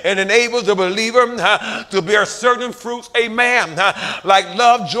and enables the believer to bear certain fruits, amen, like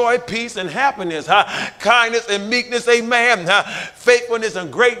love, joy, peace, and happiness, kindness and meekness, amen, faithfulness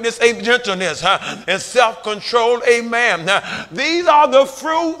and greatness, gentleness, and self-control, amen. These are the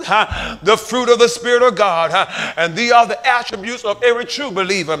fruit of the Spirit of God, and these are the attributes of every true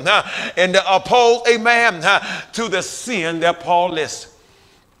believer, and to oppose, amen, to the sin that Paul lists.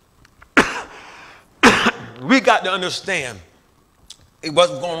 We got to understand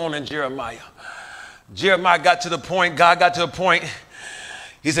what's going on in Jeremiah. Jeremiah got to the point, God got to the point,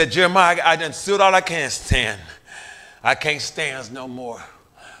 he said, Jeremiah, I done stood all I can stand. I can't stand no more.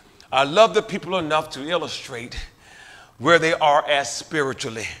 I love the people enough to illustrate where they are at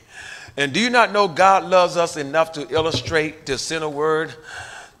spiritually. And do you not know God loves us enough to illustrate, to send a word,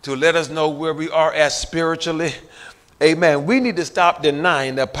 to let us know where we are at spiritually? Amen. We need to stop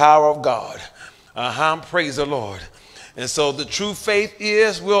denying the power of God. Praise the Lord. And so the true faith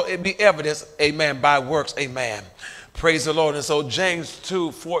will it be evidenced, amen, by works, amen. Praise the Lord. And so James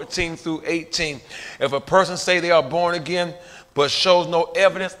 2:14 through 18, if a person say they are born again, but shows no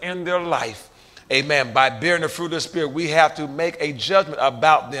evidence in their life, amen, by bearing the fruit of the Spirit, we have to make a judgment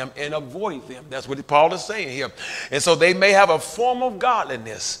about them and avoid them. That's what Paul is saying here. And so they may have a form of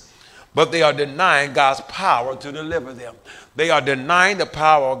godliness, but they are denying God's power to deliver them. They are denying the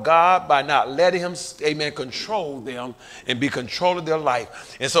power of God by not letting him, amen, control them and be control of their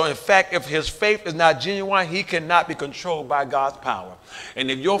life. And so, in fact, if his faith is not genuine, he cannot be controlled by God's power.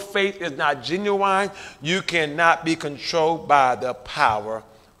 And if your faith is not genuine, you cannot be controlled by the power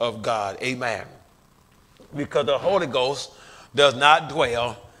of God. Amen. Because the Holy Ghost does not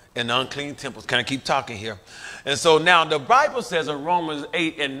dwell in unclean temples. Can I keep talking here? And so now the Bible says in Romans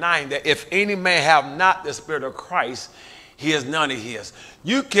 8 and 9 that if any man have not the Spirit of Christ, He is none of his.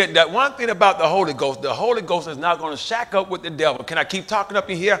 You can, that one thing about the Holy Ghost is not going to shack up with the devil. Can I keep talking up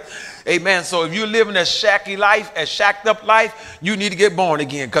in here? Amen. So if you're living a shacky life, a shacked up life, you need to get born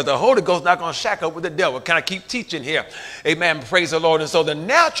again, because the Holy Ghost is not going to shack up with the devil. Can I keep teaching here? Amen. Praise the Lord. And so the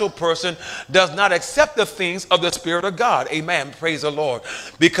natural person does not accept the things of the Spirit of God. Amen. Praise the Lord.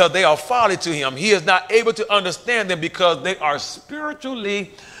 Because they are folly to him. He is not able to understand them because they are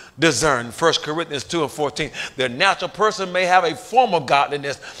spiritually discerned. 1 Corinthians 2:14. The natural person may have a form of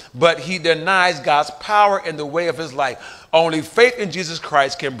godliness, but he denies God's power in the way of his life. Only faith in Jesus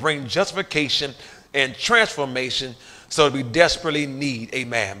Christ can bring justification and transformation, so we desperately need.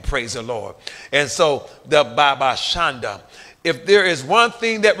 Amen. Praise the Lord. And so the Baba Shanda, if there is one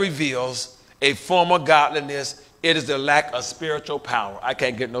thing that reveals a form of godliness, it is the lack of spiritual power. I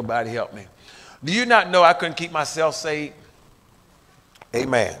can't get nobody to help me. Do you not know I couldn't keep myself saved?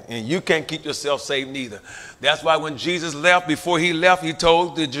 Amen. And you can't keep yourself saved neither. That's why when Jesus left, before he left, he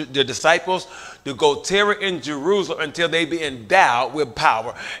told the disciples to go tarry in Jerusalem until they be endowed with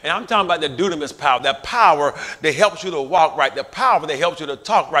power. And I'm talking about the dunamis power, that power that helps you to walk right, the power that helps you to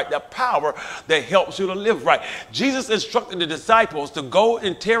talk right, the power that helps you to live right. Jesus instructed the disciples to go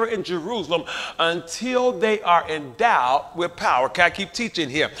and tarry in Jerusalem until they are endowed with power. Can I keep teaching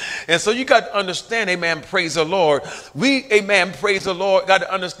here? And so you got to understand, amen, praise the Lord. We, amen, praise the Lord, got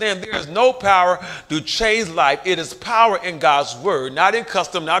to understand there is no power to change life. It is power in God's word, not in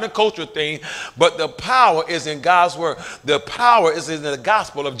custom, not in cultural thing, but the power is in God's word. The power is in the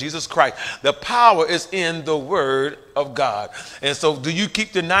gospel of Jesus Christ. The power is in the word of God. And so do you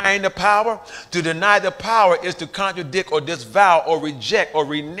keep denying the power? To deny the power is to contradict or disavow or reject or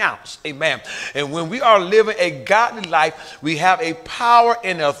renounce. Amen. And when we are living a godly life, we have a power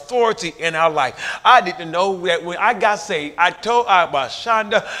and authority in our life. I need to know that when I got saved, I told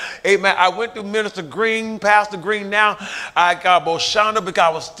Shonda, amen, I went to Minister Green, Pastor Green now. I got Shonda because I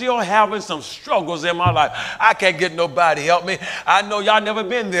was still having some struggles in my life. I can't get nobody help me. I know y'all never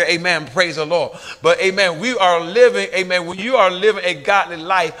been there. Amen. Praise the Lord. But amen, we are living, amen, when you are living a godly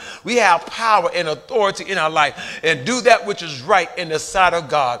life, we have power and authority in our life and do that which is right in the sight of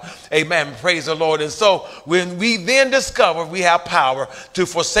God. Amen. Praise the Lord. And so when we then discover we have power to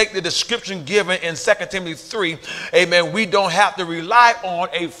forsake the description given in 2 Timothy 3, amen, we don't have to rely on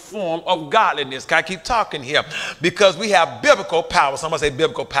a form of godliness. Can I keep talking here? Because we have biblical power. Somebody say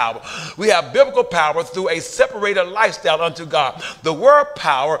biblical power. We have biblical power through a separated lifestyle unto God. The word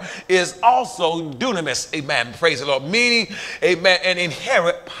power is also dunamis. Amen. Praise the Lord. Meaning, amen, an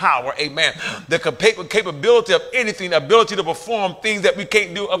inherent power. Amen. The capability of anything, the ability to perform things that we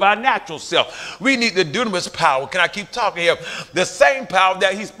can't do of our natural self. We need the dunamis power. Can I keep talking here? The same power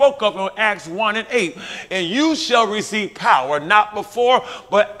that he spoke of in Acts 1:8. And you shall receive power, not before,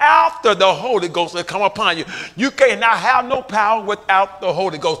 but after the Holy Ghost will come upon you. You cannot have no power without the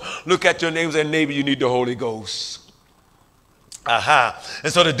Holy Ghost. Look at your neighbors and neighbor, you need the Holy Ghost.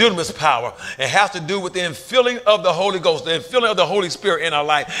 And so the dunamis power, it has to do with the infilling of the Holy Ghost, the infilling of the Holy Spirit in our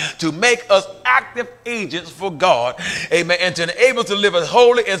life to make us active agents for God. Amen. And to enable us to live a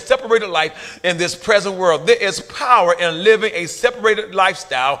holy and separated life in this present world. There is power in living a separated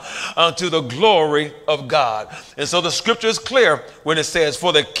lifestyle unto the glory of God. And so the scripture is clear when it says,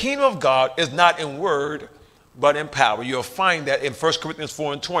 for the kingdom of God is not in word, but in power. You'll find that in 1 Corinthians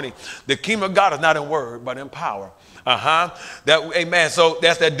 4:20. The kingdom of God is not in word, but in power. That, amen. So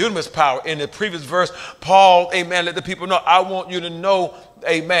that's that dunamis power. In the previous verse, Paul, amen, let the people know, I want you to know,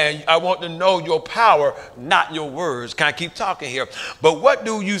 amen, I want to know your power, not your words. Can I keep talking here? But what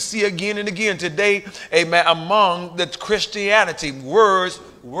do you see again and again today, amen, among the Christianity? Words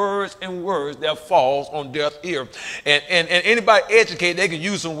that falls on deaf ear. And anybody educated, they can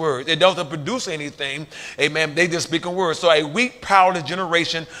use some words. It doesn't produce anything. Amen. They just speak in words. So a weak, powerless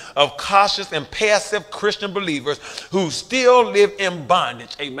generation of cautious and passive Christian believers who still live in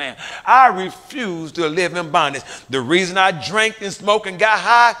bondage. Amen. I refuse to live in bondage. The reason I drank and smoked and got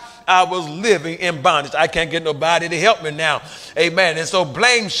high, I was living in bondage. I can't get nobody to help me now. Amen. And so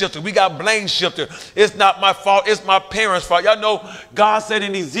blame shifter. We got blame shifter. It's not my fault. It's my parents' fault. Y'all know God said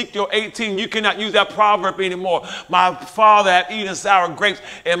in Ezekiel 18, you cannot use that proverb anymore. My father had eaten sour grapes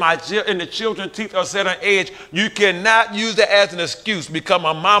and the children's teeth are set on edge. You cannot use that as an excuse because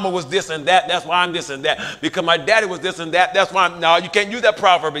my mama was this and that. That's why I'm this and that. Because my daddy was this and that. That's why no, you can't use that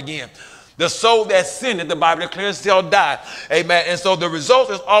proverb again. The soul that sinned, the Bible declares, shall die. Amen. And so the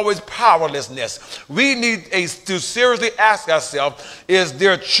result is always powerlessness. We need to seriously ask ourselves, is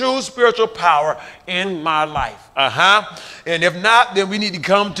there true spiritual power in my life? And if not, then we need to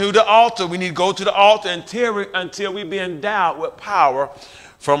come to the altar. We need to go to the altar until we be endowed with power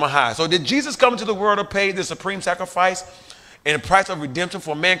from on high. So did Jesus come into the world to pay the supreme sacrifice and the price of redemption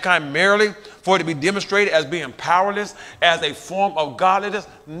for mankind merely for it to be demonstrated as being powerless, as a form of godliness?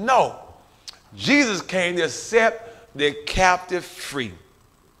 No. Jesus came to set the captive free.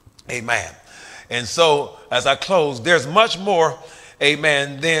 Amen. And so as I close, there's much more,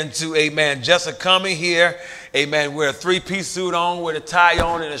 amen, than to, amen, just a coming here, amen, with a three-piece suit on, with a tie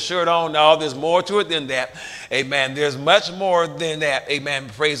on and a shirt on. No, there's more to it than that. Amen. There's much more than that. Amen.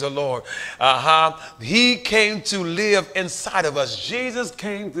 Praise the Lord. He came to live inside of us. Jesus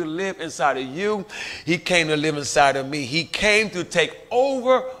came to live inside of you. He came to live inside of me. He came to take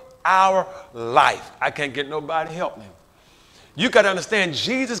over our life. I can't get nobody to help me. You got to understand,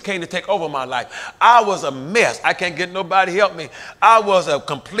 Jesus came to take over my life. I was a mess. I can't get nobody to help me. I was a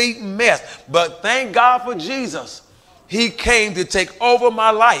complete mess. But thank God for Jesus. He came to take over my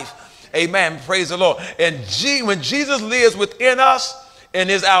life. Amen. Praise the Lord. And when Jesus lives within us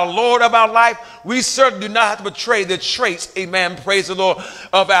and is our Lord of our life, we certainly do not have to betray the traits, amen, praise the Lord,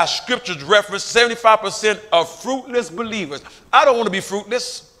 of our scriptures reference. 75% of fruitless believers. I don't want to be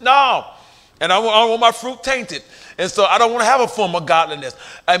fruitless. No. And I don't want my fruit tainted. And so I don't want to have a form of godliness.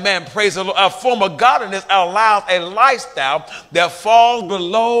 Amen. Praise the Lord. A form of godliness allows a lifestyle that falls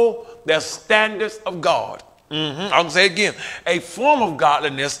below the standards of God. I'm going to say it again. A form of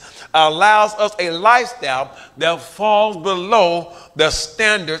godliness allows us a lifestyle that falls below the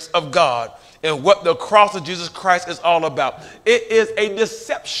standards of God. And what the cross of Jesus Christ is all about. It is a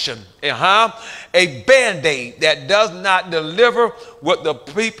deception, a band-aid that does not deliver what the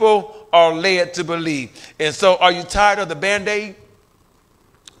people are led to believe. And so are you tired of the band-aid?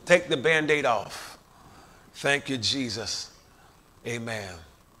 Take the band-aid off. Thank you, Jesus. Amen.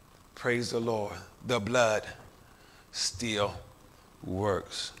 Praise the Lord. The blood still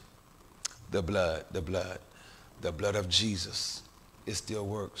works. The blood of Jesus, it still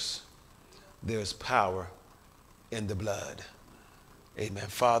works. There's power in the blood. Amen.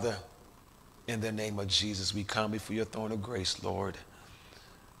 Father, in the name of Jesus, we come before your throne of grace, Lord.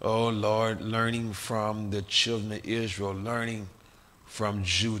 Oh, Lord, learning from the children of Israel, learning from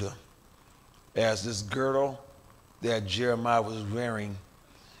Judah. As this girdle that Jeremiah was wearing,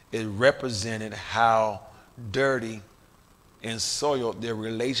 it represented how dirty and soiled their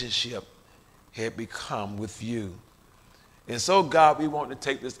relationship had become with you. And so, God, we want to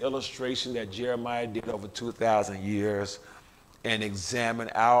take this illustration that Jeremiah did over 2,000 years and examine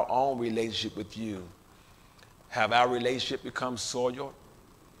our own relationship with you. Have our relationship become soiled?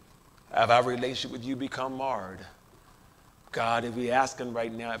 Have our relationship with you become marred? God, if we're asking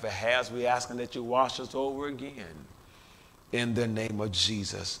right now, if it has, we're asking that you wash us over again in the name of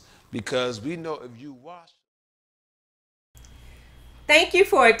Jesus. Because we know if you wash. Thank you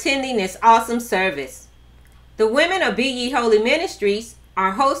for attending this awesome service. The women of Be Ye Holy Ministries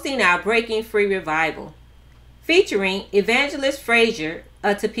are hosting our Breaking Free Revival, featuring Evangelist Frazier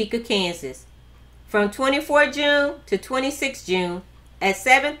of Topeka, Kansas, from 24 June to 26 June at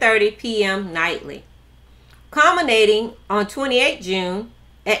 7:30 p.m. nightly, culminating on 28 June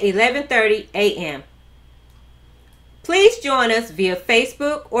at 11:30 a.m. Please join us via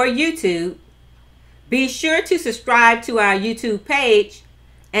Facebook or YouTube. Be sure to subscribe to our YouTube page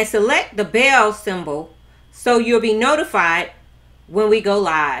and select the bell symbol so you'll be notified when we go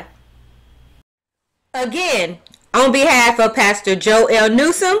live. Again, on behalf of Pastor Joe L.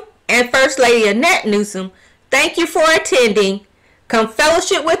 Newsom and First Lady Annette Newsom, thank you for attending. Come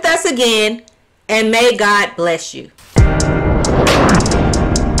fellowship with us again, and may God bless you.